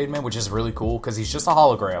compared to Shade Man, which is really cool because he's just a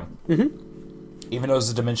hologram. Even though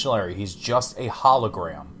it's a dimensional area, he's just a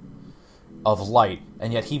hologram of light,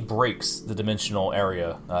 and yet he breaks the dimensional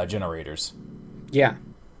area generators. Yeah.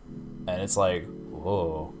 And it's like,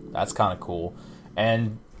 whoa, that's kind of cool.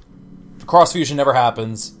 And cross fusion never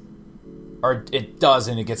happens, or it does,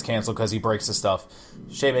 and it gets canceled because he breaks the stuff.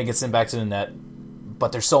 Shade Man gets sent back to the net,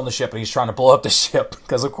 but they're still in the ship, and he's trying to blow up the ship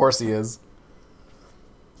because, of course, he is.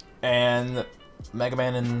 And Mega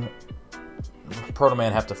Man and Proto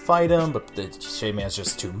Man have to fight him, but the Shade Man's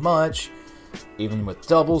just too much, even with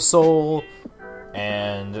Double Soul.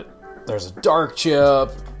 And there's a dark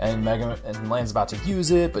chip, and Land's about to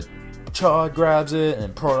use it, but Chod grabs it,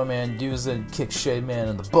 and Proto Man uses it and kicks Shade Man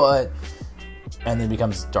in the butt, and then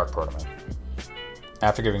becomes Dark Proto Man.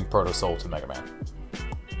 After giving Proto Soul to Mega Man.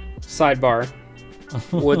 Sidebar.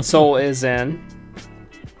 Wood Soul is in.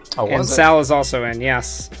 Oh, and Sal is also in,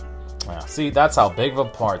 yes. Yeah, see, that's how big of a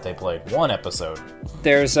part they played. One episode.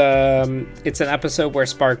 There's it's an episode where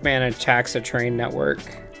Sparkman attacks a train network.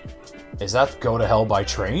 Is that Go to Hell by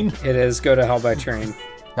Train? It is Go to Hell by Train.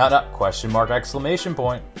 No, question mark, exclamation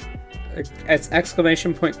point. It's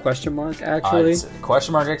exclamation point, question mark, actually. It's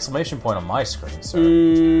question mark, exclamation point on my screen,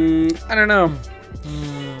 sir. I don't know.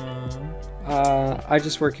 I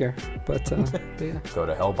just work here, but yeah. Go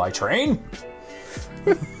to Hell by Train?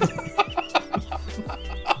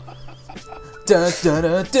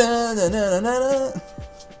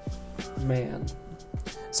 Man.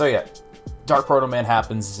 So yeah, Dark Proto Man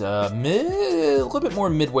happens a little bit more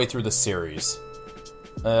midway through the series.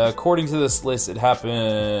 According to this list, it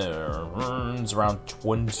happens around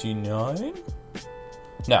 29?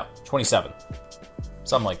 No, 27.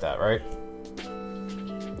 Something like that, right?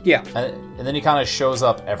 Yeah. And then he kind of shows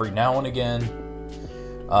up every now and again,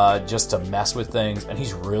 just to mess with things, and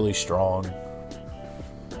he's really strong.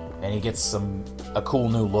 And he gets a cool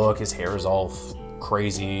new look. His hair is all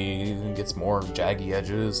crazy, and gets more jaggy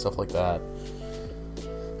edges, stuff like that.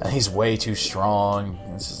 And he's way too strong.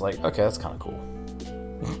 And it's just like, okay, that's kind of cool.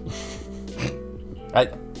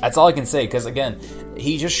 That's all I can say, because again,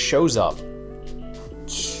 he just shows up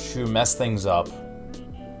to mess things up,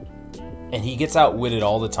 and he gets outwitted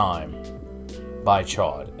all the time by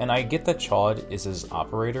Chod. And I get that Chod is his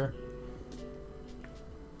operator,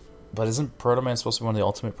 but isn't Proto Man supposed to be one of the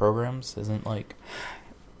ultimate programs? Isn't, like,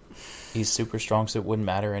 he's super strong, so it wouldn't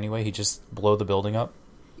matter anyway? He'd just blow the building up?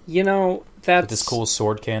 You know, that's... With this cool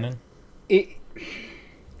sword cannon?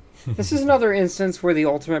 This is another instance where the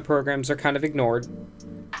ultimate programs are kind of ignored.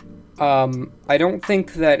 I don't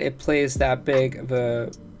think that it plays that big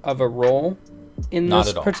of a role in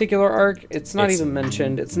this particular arc. It's not even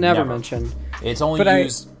mentioned. It's never mentioned. It's only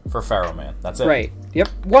used for Pharaoh Man. That's it. Right. Yep.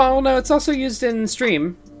 Well, no, it's also used in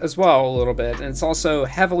Stream as well a little bit, and it's also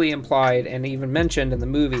heavily implied and even mentioned in the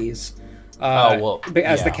movies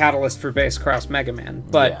as the catalyst for Base Cross Mega Man.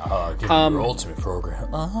 But give me your ultimate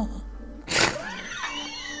program.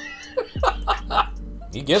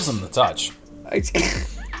 He gives him the touch.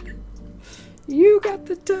 You got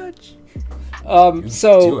the touch.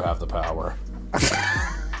 You do have the power.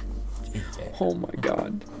 Oh my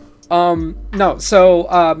god. No, so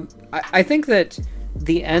I think that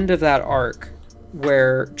the end of that arc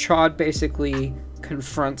where Chod basically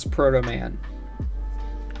confronts Proto Man.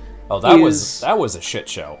 Oh, that was a shit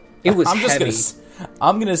show. It was heavy.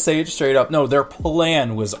 I'm gonna say it straight up. No, their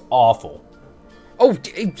plan was awful. Oh,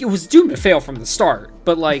 it was doomed to fail from the start.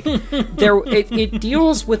 But like, it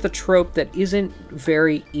deals with a trope that isn't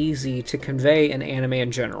very easy to convey in anime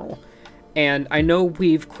in general. And I know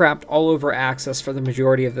we've crapped all over Axess for the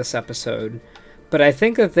majority of this episode, but I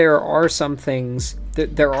think that there are some things,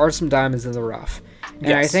 that there are some diamonds in the rough. And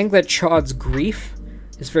yes. I think that Chod's grief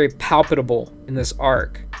is very palpable in this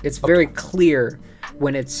arc. It's very clear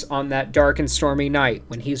when it's on that dark and stormy night,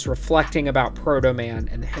 when he's reflecting about Proto Man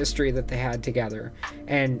and the history that they had together,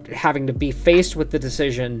 and having to be faced with the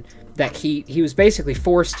decision that he was basically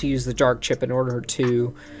forced to use the dark chip in order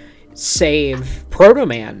to save Proto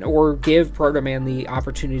Man, or give Proto Man the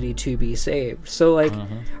opportunity to be saved. So like,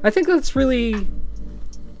 I think that's really,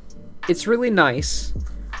 it's really nice.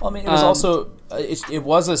 Well, I mean, it was also, it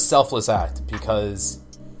was a selfless act, because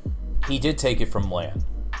he did take it from Lan.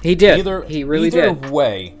 He did. He really did. Either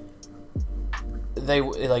way, they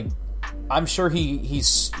like. I'm sure he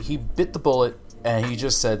bit the bullet, and he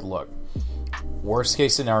just said, "Look, worst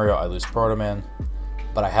case scenario, I lose Proto Man,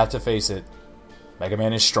 but I have to face it. Mega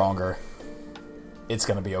Man is stronger. It's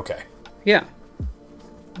gonna be okay." Yeah,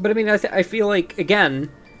 but I mean, I feel like, again,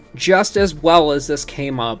 just as well as this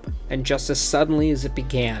came up, and just as suddenly as it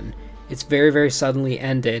began, it's very, very suddenly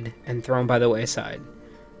ended and thrown by the wayside.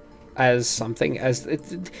 As something, as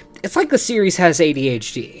it's like the series has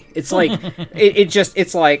ADHD. It's like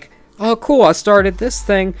it's like, oh cool, I started this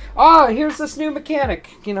thing. Ah, here's this new mechanic.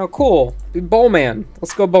 You know, cool. Bowl man,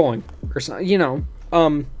 let's go bowling or something. You know, I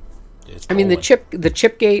mean the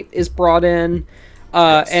chip gate is brought in,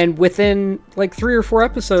 and within like 3 or 4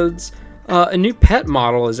 episodes, a new pet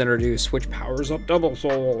model is introduced, which powers up Double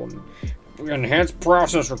Soul and enhanced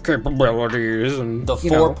processor capabilities, and the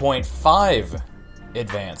 4.5.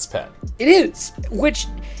 Advanced pet. It is, which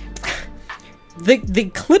the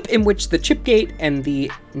clip in which the chip gate and the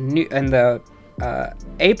new and the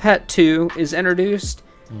A-Pet 2 is introduced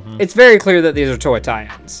It's very clear that these are toy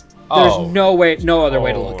tie-ins. There's Oh, no other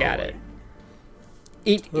way to look at it.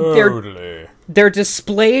 They're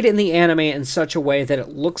displayed in the anime in such a way that it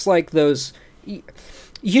looks like those...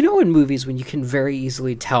 You know, in movies when you can very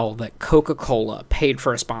easily tell that Coca-Cola paid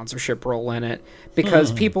for a sponsorship role in it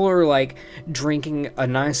because people are like drinking a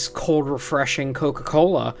nice, cold, refreshing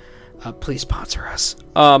Coca-Cola. Please sponsor us.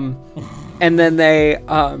 And then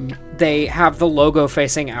they have the logo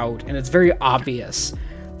facing out, and it's very obvious.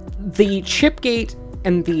 The Chipgate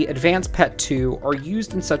and the Advanced Pet 2 are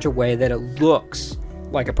used in such a way that it looks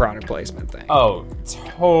like a product placement thing. Oh,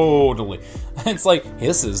 totally. It's like,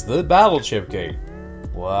 this is the Battle Chipgate.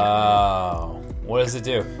 Wow. What does it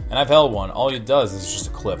do? And I've held one. All it does is just a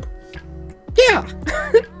clip. Yeah.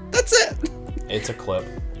 That's it. It's a clip.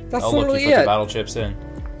 That's look, literally you put it. the battle chips in.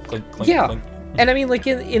 Clink, clink, Yeah. clink. And I mean, like,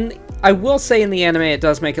 I will say in the anime, it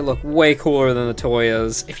does make it look way cooler than the toy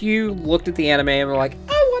is. If you looked at the anime and were like,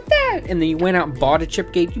 I want that, and then you went out and bought a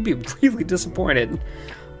Chipgate, you'd be really disappointed.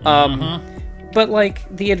 But,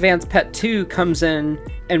 like, the Advanced Pet 2 comes in,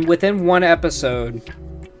 and within one episode,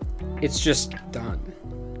 it's just done.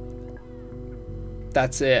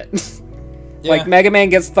 That's it. Yeah. Like, Mega Man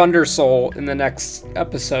gets Thunder Soul in the next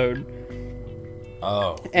episode.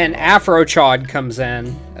 Oh. And Afro Chod comes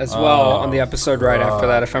in as well on the episode right after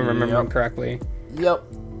that, if I'm remembering correctly. Yep.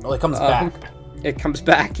 Well, it comes back. It comes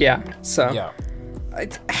back, yeah. So, Yeah. I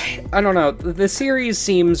don't know. The series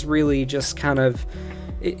seems really just kind of...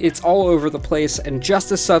 It's all over the place, and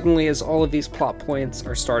just as suddenly as all of these plot points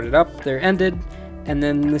are started up, they're ended, and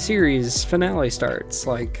then the series finale starts.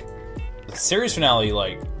 Like... The series finale,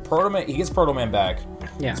 like, he gets Proto Man back.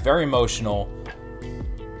 Yeah. It's very emotional.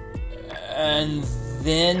 And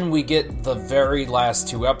then we get the very last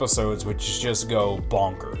two episodes, which just go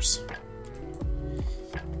bonkers.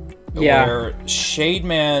 Yeah. Where Shade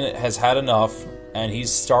Man has had enough, and he's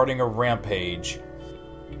starting a rampage.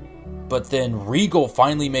 But then Regal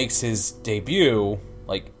finally makes his debut,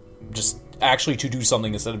 like, just actually to do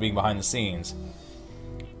something instead of being behind the scenes.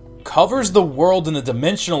 Covers the world in a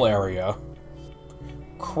dimensional area.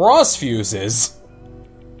 Cross-fuses.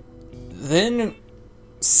 Then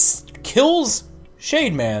kills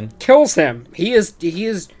Shade Man. Kills him. He is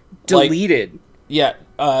deleted. Yeah,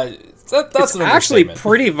 that's It's an actually understatement.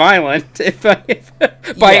 pretty violent if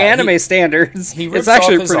by anime standards. He rips It's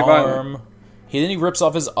actually off his pretty arm. violent. Then he rips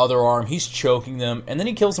off his other arm. He's choking them, and then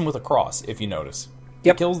he kills him with a cross. If you notice,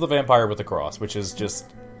 Yep. He kills the vampire with a cross, which is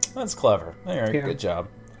just that's clever. All right, Yeah. good job.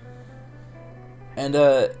 And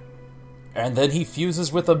then he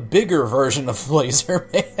fuses with a bigger version of Laser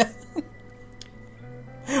Man.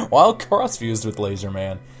 While cross-fused with Laser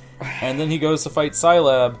Man. And then he goes to fight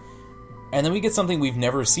Scilab. And then we get something we've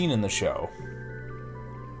never seen in the show.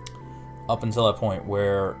 Up until that point,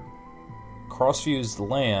 where cross-fused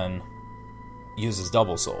Lan uses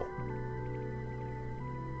Double Soul.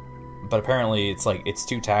 But apparently it's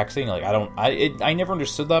too taxing. Like, I never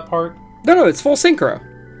understood that part. No, it's full synchro.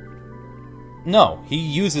 No, he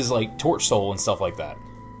uses, like, Torch Soul and stuff like that.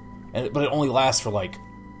 But it only lasts for, like,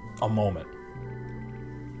 a moment.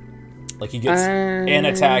 Like, he gets an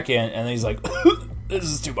attack in, and then he's like, this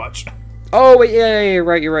is too much. Oh, wait, yeah, you're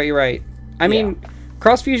right. I mean,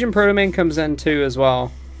 Cross Fusion Proto Man comes in, too, as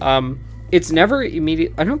well. It's never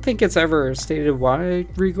immediate... I don't think it's ever stated why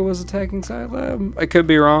Regal was attacking Scilab. I could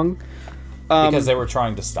be wrong. Because they were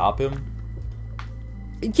trying to stop him?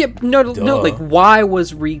 Yeah, no, like, why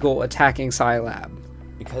was Regal attacking Scilab?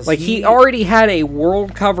 Because Like, he already had a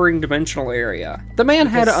world-covering dimensional area. The man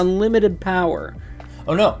had unlimited power.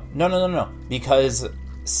 Oh, no. Because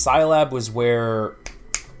Scilab was where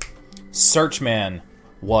Searchman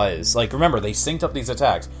was. Like, remember, they synced up these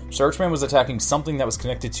attacks. Searchman was attacking something that was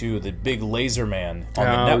connected to the big Laser Man on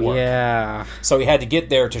the network. Yeah. So he had to get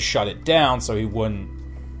there to shut it down so he wouldn't...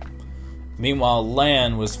 Meanwhile,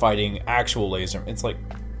 Lan was fighting actual Laser. It's like...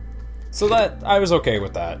 So that... I was okay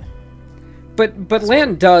with that. But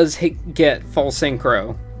Lan does get full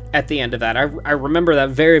synchro at the end of that. I remember that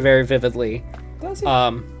very, very vividly. Does he?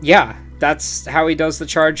 Yeah, that's how he does the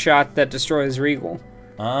charge shot that destroys Regal.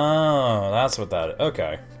 Oh, that's what that is.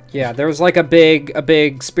 Okay. Yeah, there was like a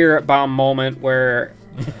big spirit bomb moment where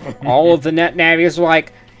all of the net navies were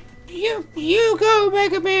like, You go,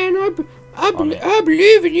 Mega Man, I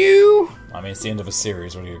believe in you. I mean, it's the end of a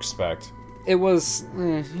series. What do you expect? It was,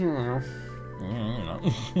 you know...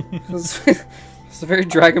 It It's a very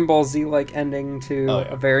Dragon Ball Z-like ending to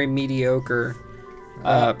a very mediocre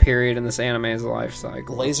period in this anime's life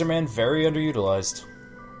cycle. Laserman, very underutilized.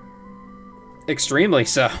 Extremely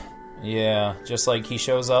so. Yeah, just like he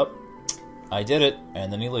shows up, I did it,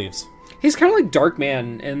 and then he leaves. He's kind of like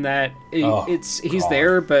Darkman in that he's God.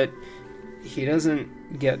 there, but he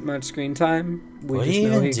doesn't get much screen time. What are you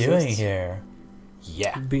even doing here?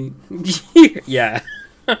 Yeah. Yeah.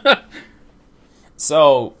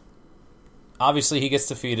 So, obviously he gets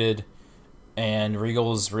defeated, and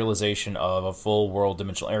Regal's realization of a full world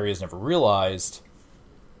dimensional area is never realized.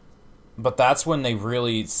 But that's when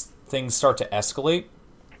things start to escalate.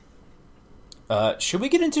 Should we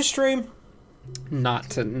get into stream?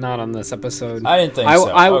 Not on this episode. I didn't think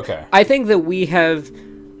so. Okay. I think that we have,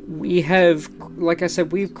 like I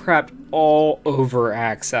said, we've crapped all over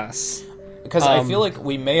Axess. Because I feel like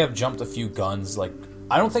we may have jumped a few guns. Like,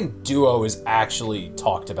 I don't think Duo is actually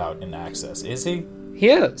talked about in Axess. Is he? He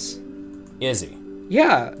is. Is he?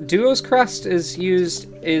 Yeah, Duo's crest is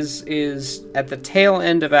at the tail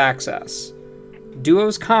end of Axess.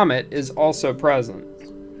 Duo's comet is also present.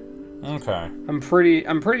 Okay. I'm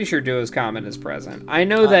pretty sure Duo's comet is present. I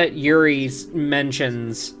know that Yuri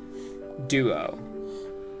mentions Duo.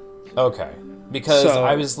 Okay. Because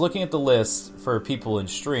I was looking at the list for people in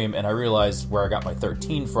stream, and I realized where I got my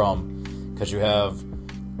 13 from. Because you have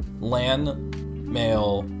Lan,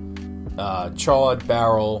 Male, Chawd,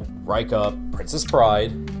 Barrel, Rika, Princess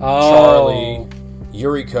Pride, Charlie,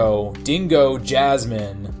 Yuriko, Dingo,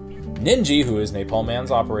 Jasmine, Ninji, who is Napalm Man's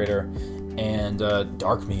operator, and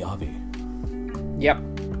Dark Miyabi. Yep.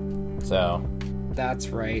 So. That's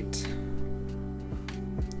right.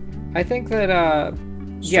 I think that,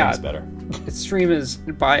 Stream's better. Its stream is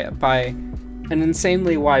by an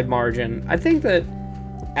insanely wide margin. I think that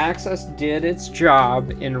Axess did its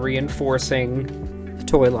job in reinforcing the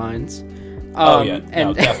toy lines.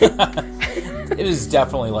 Definitely. It is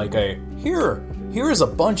definitely like here is a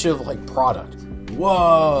bunch of like product.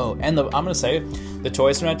 Whoa! And I'm gonna say it, the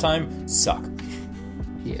toys from that time suck.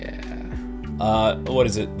 Yeah. What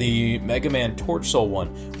is it? The Mega Man Torch Soul one,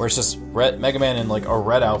 where it's just Mega Man in like a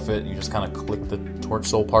red outfit. You just kind of click the Torch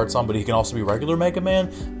Soul parts on, but he can also be regular Mega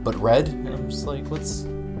Man, but red. And I'm just like, what's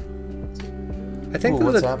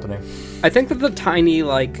happening? I think that the tiny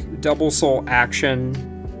like double soul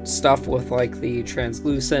action stuff with like the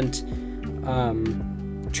translucent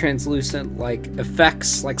like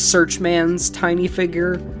effects, like Searchman's tiny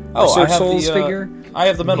figure. Search Soul's figure. I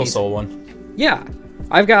have the Metal Soul one. Yeah,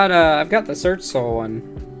 I've got the Search Soul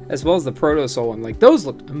one, as well as the Proto Soul one. Like those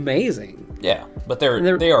look amazing. Yeah, but they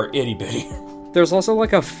are itty bitty. There's also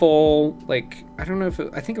like a full like I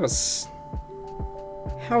think it was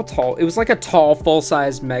how tall? It was like a tall full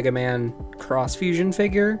size Mega Man cross fusion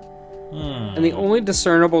figure. And the only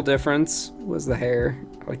discernible difference was the hair.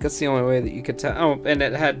 Like, that's the only way that you could tell. Oh, and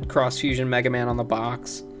it had cross-fusion Mega Man on the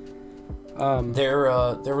box.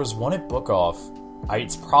 There was one at Book Off.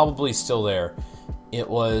 It's probably still there. It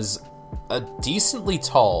was a decently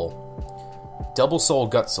tall Double Soul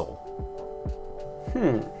Gut Soul.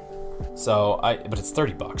 So, but it's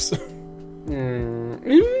 $30.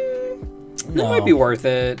 That might be worth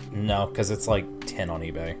it. No, because it's like 10 on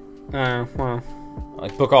eBay. Well...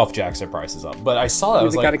 Like, Book Off jacks their prices up. But I saw that, I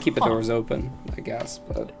was like... They gotta keep the doors open, I guess,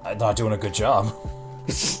 but... I'm not doing a good job.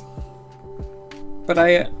 But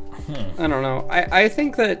I don't know. I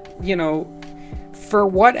think that, for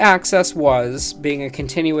what Axess was, being a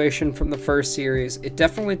continuation from the first series, it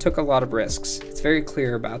definitely took a lot of risks. It's very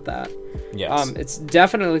clear about that. Yes. It's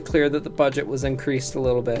definitely clear that the budget was increased a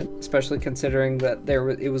little bit, especially considering that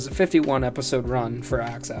it was a 51-episode run for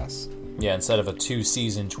Axess. Yeah, instead of a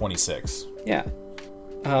 2-season 26. Yeah.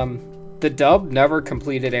 The dub never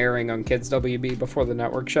completed airing on Kids WB before the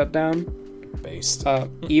network shut down. Based.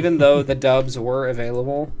 Even though the dubs were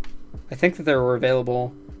available. I think that they were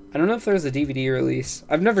available. I don't know if there's a DVD release.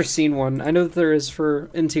 I've never seen one. I know that there is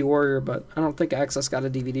for NT Warrior, but I don't think Axess got a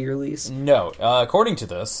DVD release. No. According to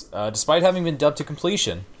this, despite having been dubbed to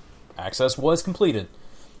completion, Axess was completed.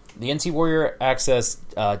 The NT Warrior Axess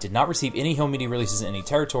did not receive any home media releases in any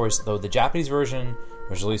territories, though the Japanese version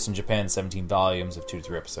was released in Japan in 17 volumes of 2 to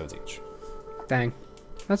 3 episodes each. Dang.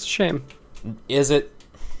 That's a shame. Is it?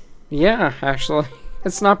 Yeah, actually.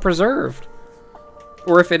 It's not preserved.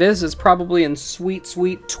 Or if it is, it's probably in sweet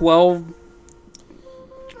 12,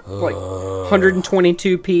 like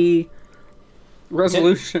 122p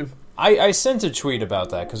resolution. I sent a tweet about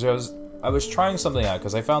that because I was trying something out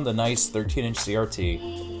because I found a nice 13-inch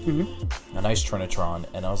CRT, a nice Trinitron,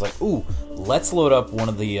 and I was like, "Ooh, let's load up one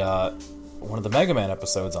of the Mega Man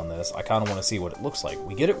episodes on this. I kind of want to see what it looks like."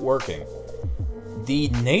 We get it working. The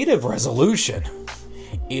native resolution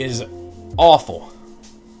is awful.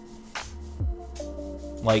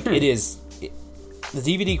 Like it is. The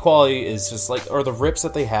DVD quality is just like, or the rips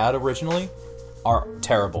that they had originally are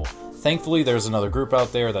terrible. Thankfully, there's another group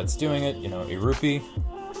out there that's doing it. Irupi.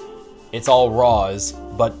 It's all RAWs,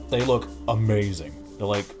 but they look amazing. They're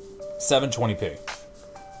like 720p.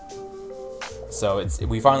 So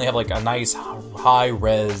we finally have like a nice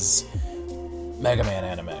high-res Mega Man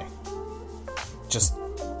anime. Just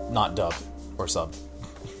not dubbed or subbed.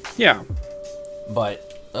 Yeah.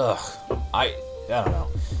 But I don't know.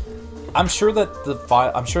 I'm sure that the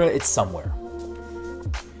file. I'm sure it's somewhere.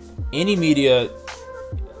 Any media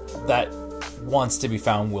that wants to be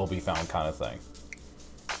found will be found, kind of thing.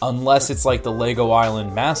 Unless it's like the Lego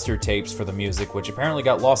Island master tapes for the music, which apparently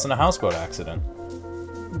got lost in a houseboat accident.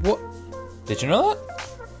 What? Did you know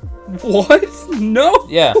that? What? No.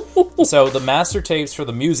 Yeah. So the master tapes for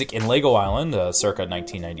the music in Lego Island, circa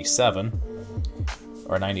 1997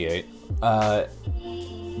 or 98,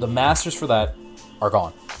 the masters for that are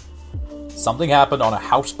gone. Something happened on a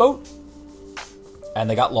houseboat, and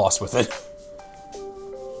they got lost with it.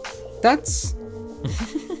 That's...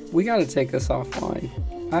 We gotta take this offline.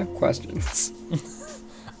 I have questions.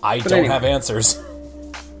 I don't have answers.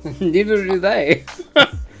 Neither do they.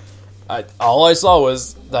 All I saw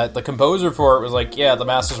was that the composer for it was like, yeah, the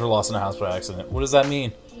masters were lost in a houseboat accident. What does that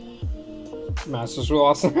mean? Masters were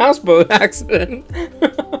lost in a houseboat accident.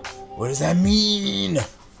 What does that mean?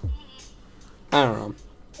 I don't know.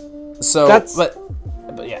 So,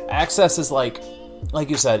 but yeah, Axess is like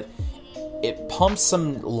you said, it pumps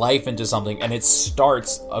some life into something, and it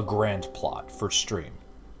starts a grand plot for stream.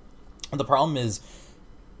 The problem is,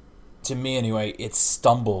 to me anyway, it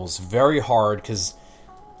stumbles very hard, because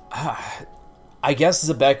I guess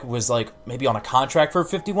Zebek was like maybe on a contract for a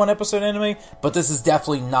 51 episode anime, but this is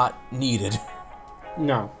definitely not needed.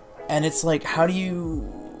 No. And it's like, how do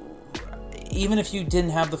you... Even if you didn't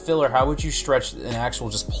have the filler, how would you stretch an actual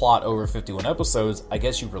just plot over 51 episodes? I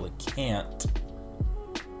guess you really can't.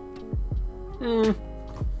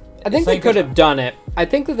 I think they could have done it. I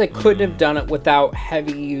think that they couldn't have done it without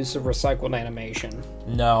heavy use of recycled animation.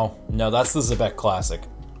 No, that's the Zebek classic.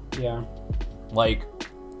 Yeah. Like,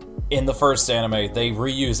 in the first anime, they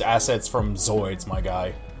reuse assets from Zoids, my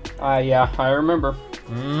guy. Yeah, I remember.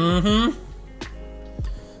 Mm-hmm.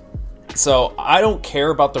 So, I don't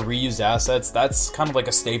care about the reused assets. That's kind of like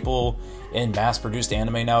a staple in mass-produced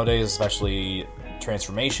anime nowadays, especially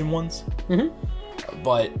transformation ones. Mm-hmm.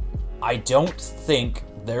 But I don't think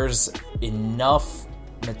there's enough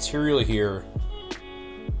material here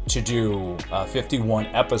to do a 51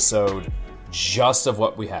 episode just of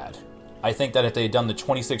what we had. I think that if they had done the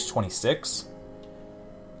 26-26,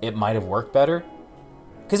 it might have worked better.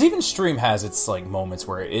 Because even Stream has its like moments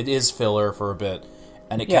where it is filler for a bit,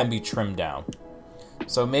 and it can be trimmed down.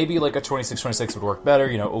 So maybe like a 26-26 would work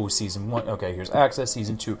better. You know, season 1, okay, here's Axess.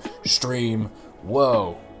 Season 2, Stream.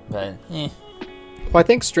 Whoa. But, Well, I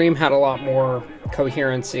think Stream had a lot more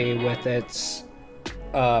coherency with its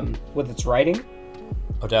writing.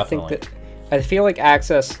 Oh, definitely. I feel like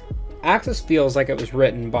Axess feels like it was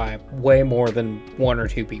written by way more than one or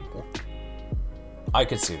two people. I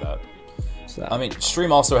could see that. So, I mean,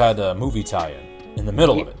 Stream also had a movie tie-in in the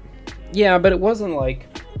middle of it. Yeah, but it wasn't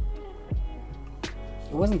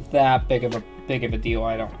that big of a deal,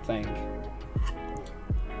 I don't think.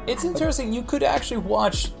 It's interesting. You could actually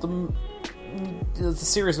watch the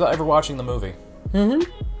series without ever watching the movie. Mm-hmm.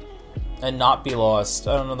 And not be lost.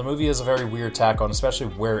 I don't know, the movie has a very weird tack on, especially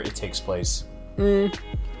where it takes place.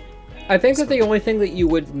 I think that the only thing that you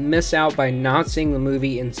would miss out by not seeing the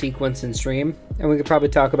movie in sequence in Stream, and we could probably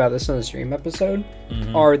talk about this in the Stream episode,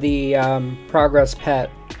 are the Progress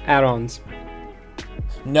Pet add-ons.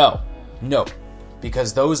 No.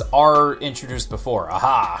 Because those are introduced before.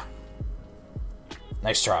 Aha!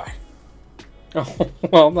 Nice try. Oh,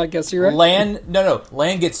 well, I guess you're right.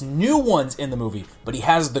 Lan gets new ones in the movie, but he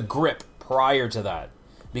has the grip prior to that.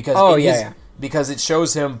 Because because it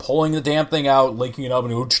shows him pulling the damn thing out, linking it up,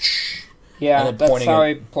 and that's how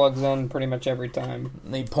he plugs in pretty much every time.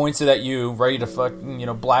 And he points it at you, ready to fucking,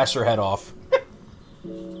 blast your head off.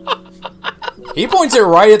 He points it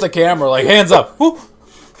right at the camera, like, hands up.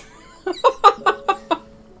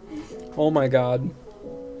 Oh my god.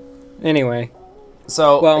 Anyway.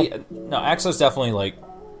 So, no, Axess definitely, like,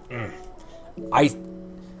 I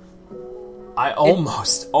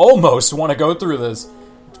almost want to go through this,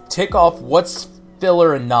 tick off what's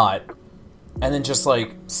filler and not, and then just,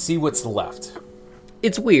 like, see what's left.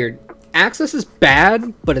 It's weird. Axess is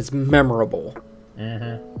bad, but it's memorable.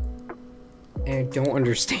 Mm-hmm. And I don't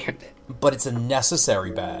understand it. But it's a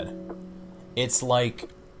necessary bad. It's like...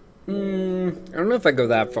 I don't know if I go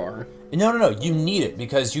that far. No. You need it,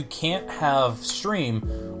 because you can't have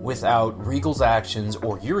Stream without Regal's actions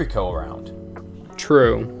or Yuriko around.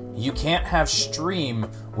 True. You can't have Stream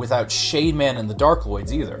without Shademan and the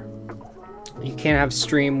Darkloids either. You can't have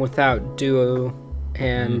stream without duo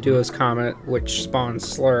and duo's comment, which spawns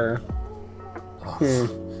slur.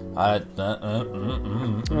 I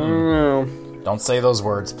don't know. Don't say those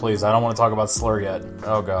words, please. I don't want to talk about slur yet.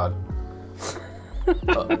 Oh, God.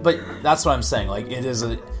 But that's what I'm saying. Like, it is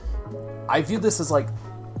a... I view this as, like,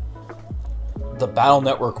 the Battle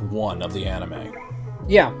Network 1 of the anime.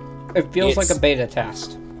 Yeah. It feels like a beta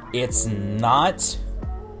test. It's not...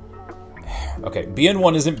 Okay,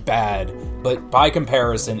 BN1 isn't bad, but by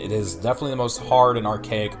comparison, it is definitely the most hard and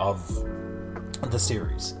archaic of the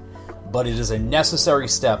series. But it is a necessary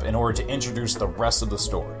step in order to introduce the rest of the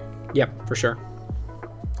story. Yep, for sure.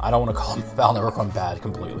 I don't want to call Battle Network 1 bad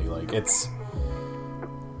completely. Like, it's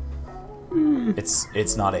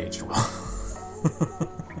not aged well.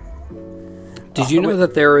 Did you know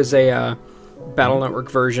that there is a Battle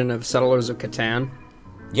Network version of Settlers of Catan?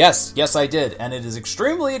 Yes, I did, and it is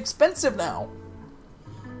extremely expensive now.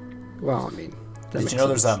 Well, I mean, did you know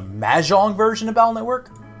there's a Mahjong version of Battle Network?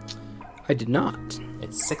 I did not.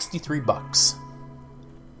 It's $63.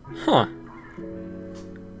 Huh.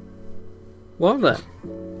 Well then.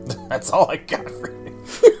 That's all I got for you.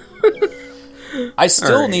 I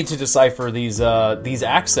still need to decipher these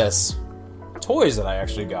Axess toys that I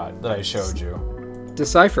actually got, that I showed you.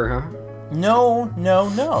 Decipher, huh? No.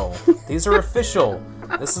 These are official.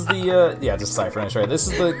 This is the, decipher, that's right. This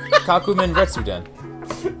is the Kakumen Retsuden.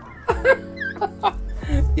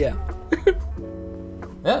 Yeah.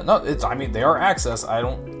 Yeah, no, they are Axess. I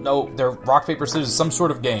don't know. They're rock, paper, scissors, some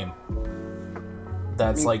sort of game.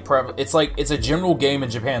 That's it's a general game in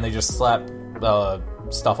Japan. They just slap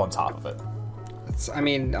stuff on top of it.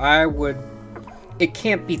 It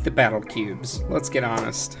can't beat the Battle Cubes. Let's get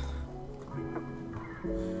honest.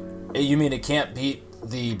 You mean it can't beat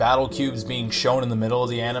the Battle Cubes being shown in the middle of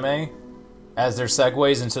the anime as their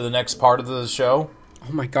segues into the next part of the show?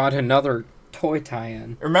 Oh my god, another toy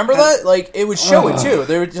tie-in. Remember that? Like, it would show it too.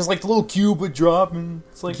 They would just, like, the little cube would drop and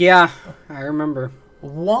it's like... Yeah, I remember.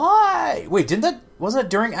 Why? Wait, wasn't it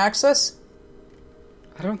during Axess?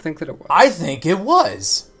 I don't think that it was. I think it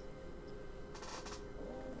was.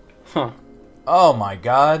 Huh. Oh my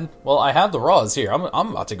god. Well, I have the raws here. I'm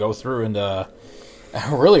about to go through and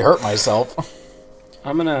really hurt myself.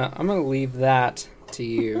 I'm gonna leave that to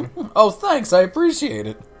you. Oh, thanks. I appreciate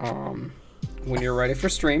it. When you're ready for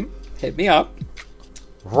stream, hit me up.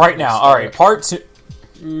 Right now. All right, part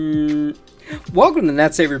 2. Welcome to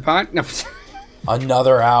Net Savior Pod. No.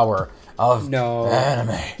 Another hour of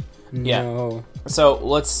anime. No. Yeah.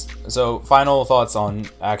 So final thoughts on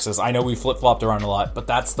Axess. I know we flip-flopped around a lot, but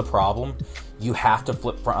that's the problem. You have to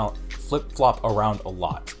flip-flop around a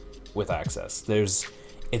lot with Axess.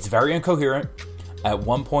 It's very incoherent. At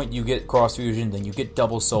one point you get cross fusion, then you get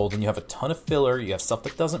double soul, then you have a ton of filler, you have stuff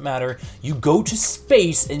that doesn't matter. You go to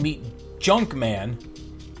space and meet Junk Man.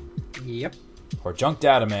 Yep. Or Junk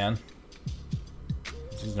Data Man.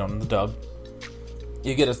 He's known in the dub.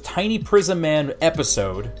 You get a tiny Prism Man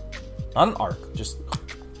episode. Not an arc, just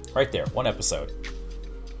right there, one episode.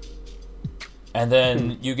 And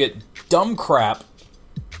then you get dumb crap,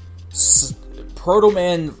 Proto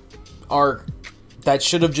Man arc that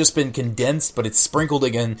should have just been condensed, but it's sprinkled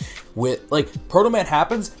again with, like, Proto Man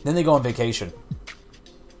happens, then they go on vacation.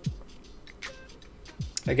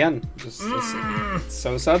 Again, just it's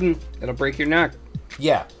so sudden, it'll break your neck.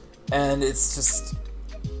 Yeah, and it's just...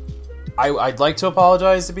 I'd like to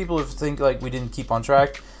apologize to people who think, like, we didn't keep on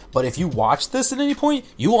track. But if you watch this at any point,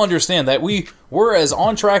 you will understand that we were as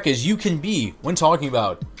on track as you can be when talking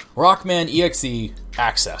about Rockman EXE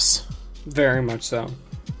Axess. Very much so.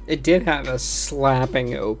 It did have a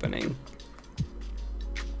slapping opening.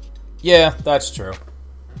 Yeah, that's true.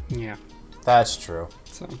 Yeah. That's true.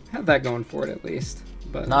 So, have that going for it at least.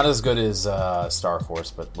 But not as good as Star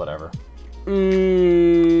Force, but whatever.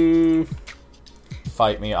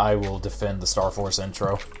 Fight me, I will defend the Star Force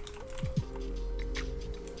intro.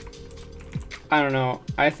 I don't know.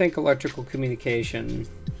 I think electrical communication...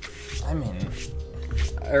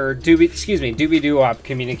 Or Doobie-Doo-Wop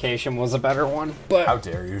communication was a better one, but... How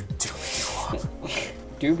dare you,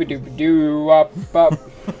 Doobie-Doo-Wop.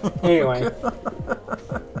 Doobie-Doo-Wop. Anyway.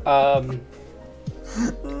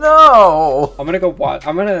 No! I'm gonna go watch...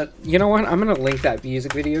 You know what? I'm gonna link that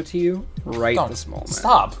music video to you this moment.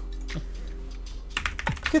 Stop.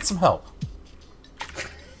 Get some help.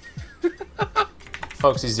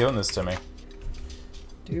 Folks, he's doing this to me.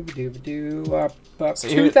 Doobie-Doo-Wop. So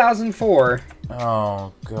 2004.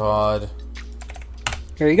 Oh, God.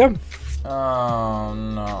 Here you go. Oh,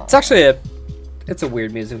 no. It's actually it's a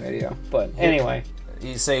weird music video, but anyway.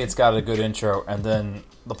 You say it's got a good intro, and then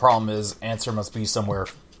the problem is Answer Must Be Somewhere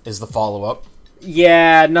is the follow-up.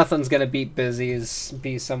 Yeah, nothing's gonna beat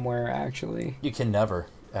Be Somewhere, actually. You can never,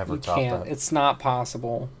 ever top that. It's not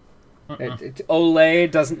possible. Olay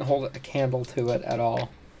doesn't hold a candle to it at all.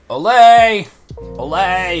 Olay!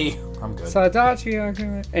 Olay! I'm good.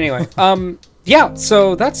 Sadachi. Anyway, yeah,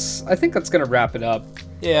 so I think that's gonna wrap it up.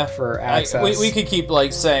 Yeah. For Axess. We could keep,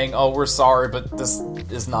 like, saying, oh, we're sorry, but this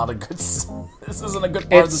is not a good... This isn't a good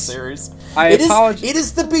part of the series. It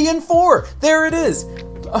is the BN4! There it is!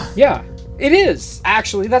 Yeah. It is,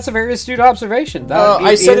 actually. That's a very astute observation.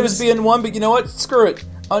 I said it was BN1, but you know what? Screw it.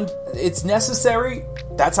 It's necessary.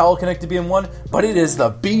 That's how I'll connect to BN1, but it is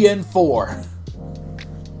the BN4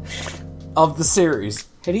 of the series.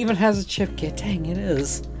 It even has a chip kit. Dang, it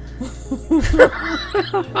is.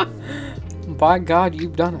 By God,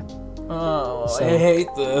 you've done it. Oh, so. I hate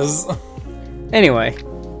this. Anyway.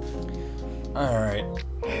 Alright.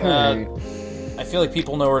 I feel like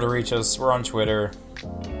people know where to reach us. We're on Twitter.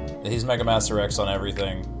 He's Megamaster X on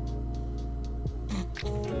everything.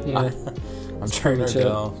 Yeah. I'm Trainer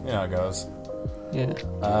Adell. You know how it goes.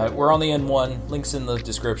 Yeah. We're on the N1. Links in the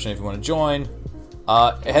description if you want to join.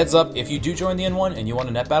 Heads up, if you do join the N1 and you want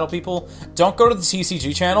to net battle people, don't go to the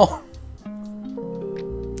TCG channel.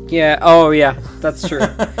 Yeah, oh yeah, that's true.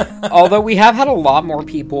 Although we have had a lot more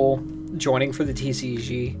people joining for the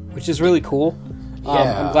TCG, which is really cool.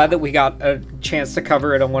 Yeah. I'm glad that we got a chance to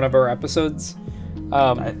cover it on one of our episodes.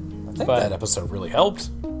 I think that episode really helped.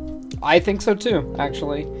 I think so too,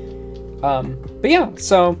 actually. But yeah,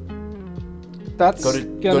 so that's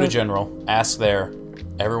go to General. Ask there.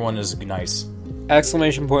 Everyone is nice. !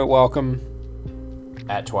 Welcome.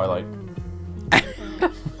 At Twilight.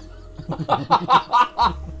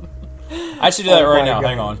 I should do that right now. God.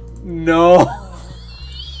 Hang on. No.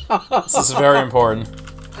 This is very important.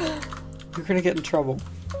 You're gonna get in trouble.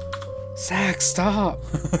 Zach, stop.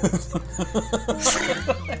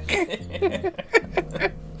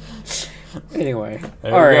 Anyway,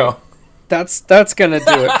 there all right. Go. That's gonna do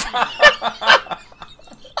it.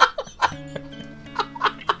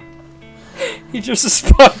 He just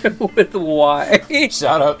responded with why.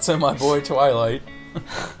 Shout out to my boy Twilight.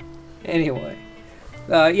 Anyway,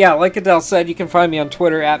 yeah, like Adell said, you can find me on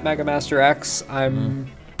Twitter at MegamasterX. I'm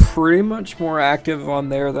pretty much more active on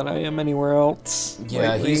there than I am anywhere else.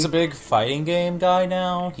 Yeah, lately. He's a big fighting game guy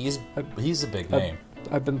now. He's a big name.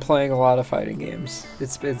 I've been playing a lot of fighting games.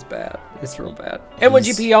 It's bad. It's real bad. And when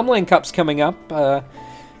GP Umlane Cup's coming up,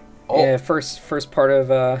 yeah, first part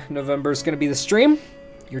of November is going to be the stream.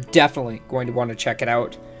 You're definitely going to want to check it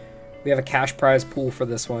out. We have a cash prize pool for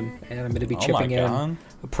this one, and I'm going to be chipping in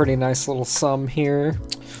a pretty nice little sum here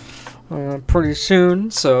pretty soon.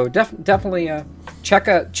 So definitely check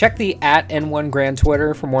the at N1 Grand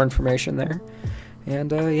Twitter for more information there.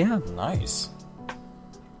 And yeah, nice.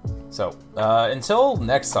 So until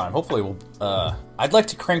next time, hopefully we'll. I'd like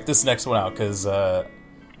to crank this next one out because I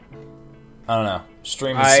don't know,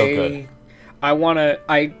 stream is so good.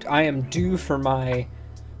 I am due for my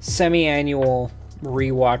semi-annual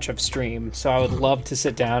rewatch of stream, so I would love to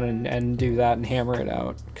sit down and do that and hammer it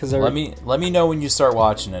out. Cause let me know when you start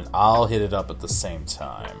watching it. I'll hit it up at the same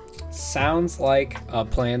time. Sounds like a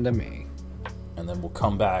plan to me. And then we'll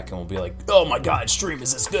come back and we'll be like, oh my god, stream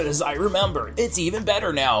is as good as I remember. It's even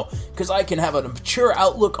better now because I can have a mature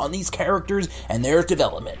outlook on these characters and their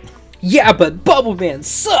development. Yeah, but Bubble Man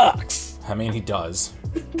sucks. I mean, he does.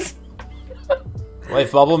 Well,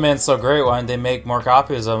 if Bubble Man's so great, why didn't they make more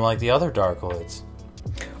copies of him like the other Darkloids?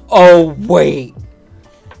 Oh, wait.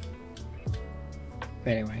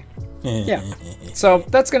 Anyway. Yeah. So,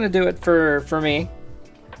 that's going to do it for me.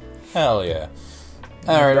 Hell yeah.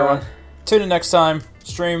 Alright, everyone. Tune in next time.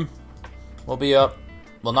 Stream will be up.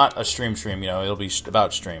 Well, not a stream, it'll be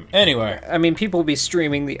about stream. Anyway. I mean, people will be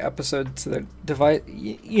streaming the episode to their device.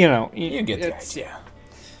 You get the idea.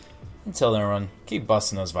 Until then, everyone, keep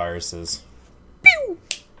busting those viruses.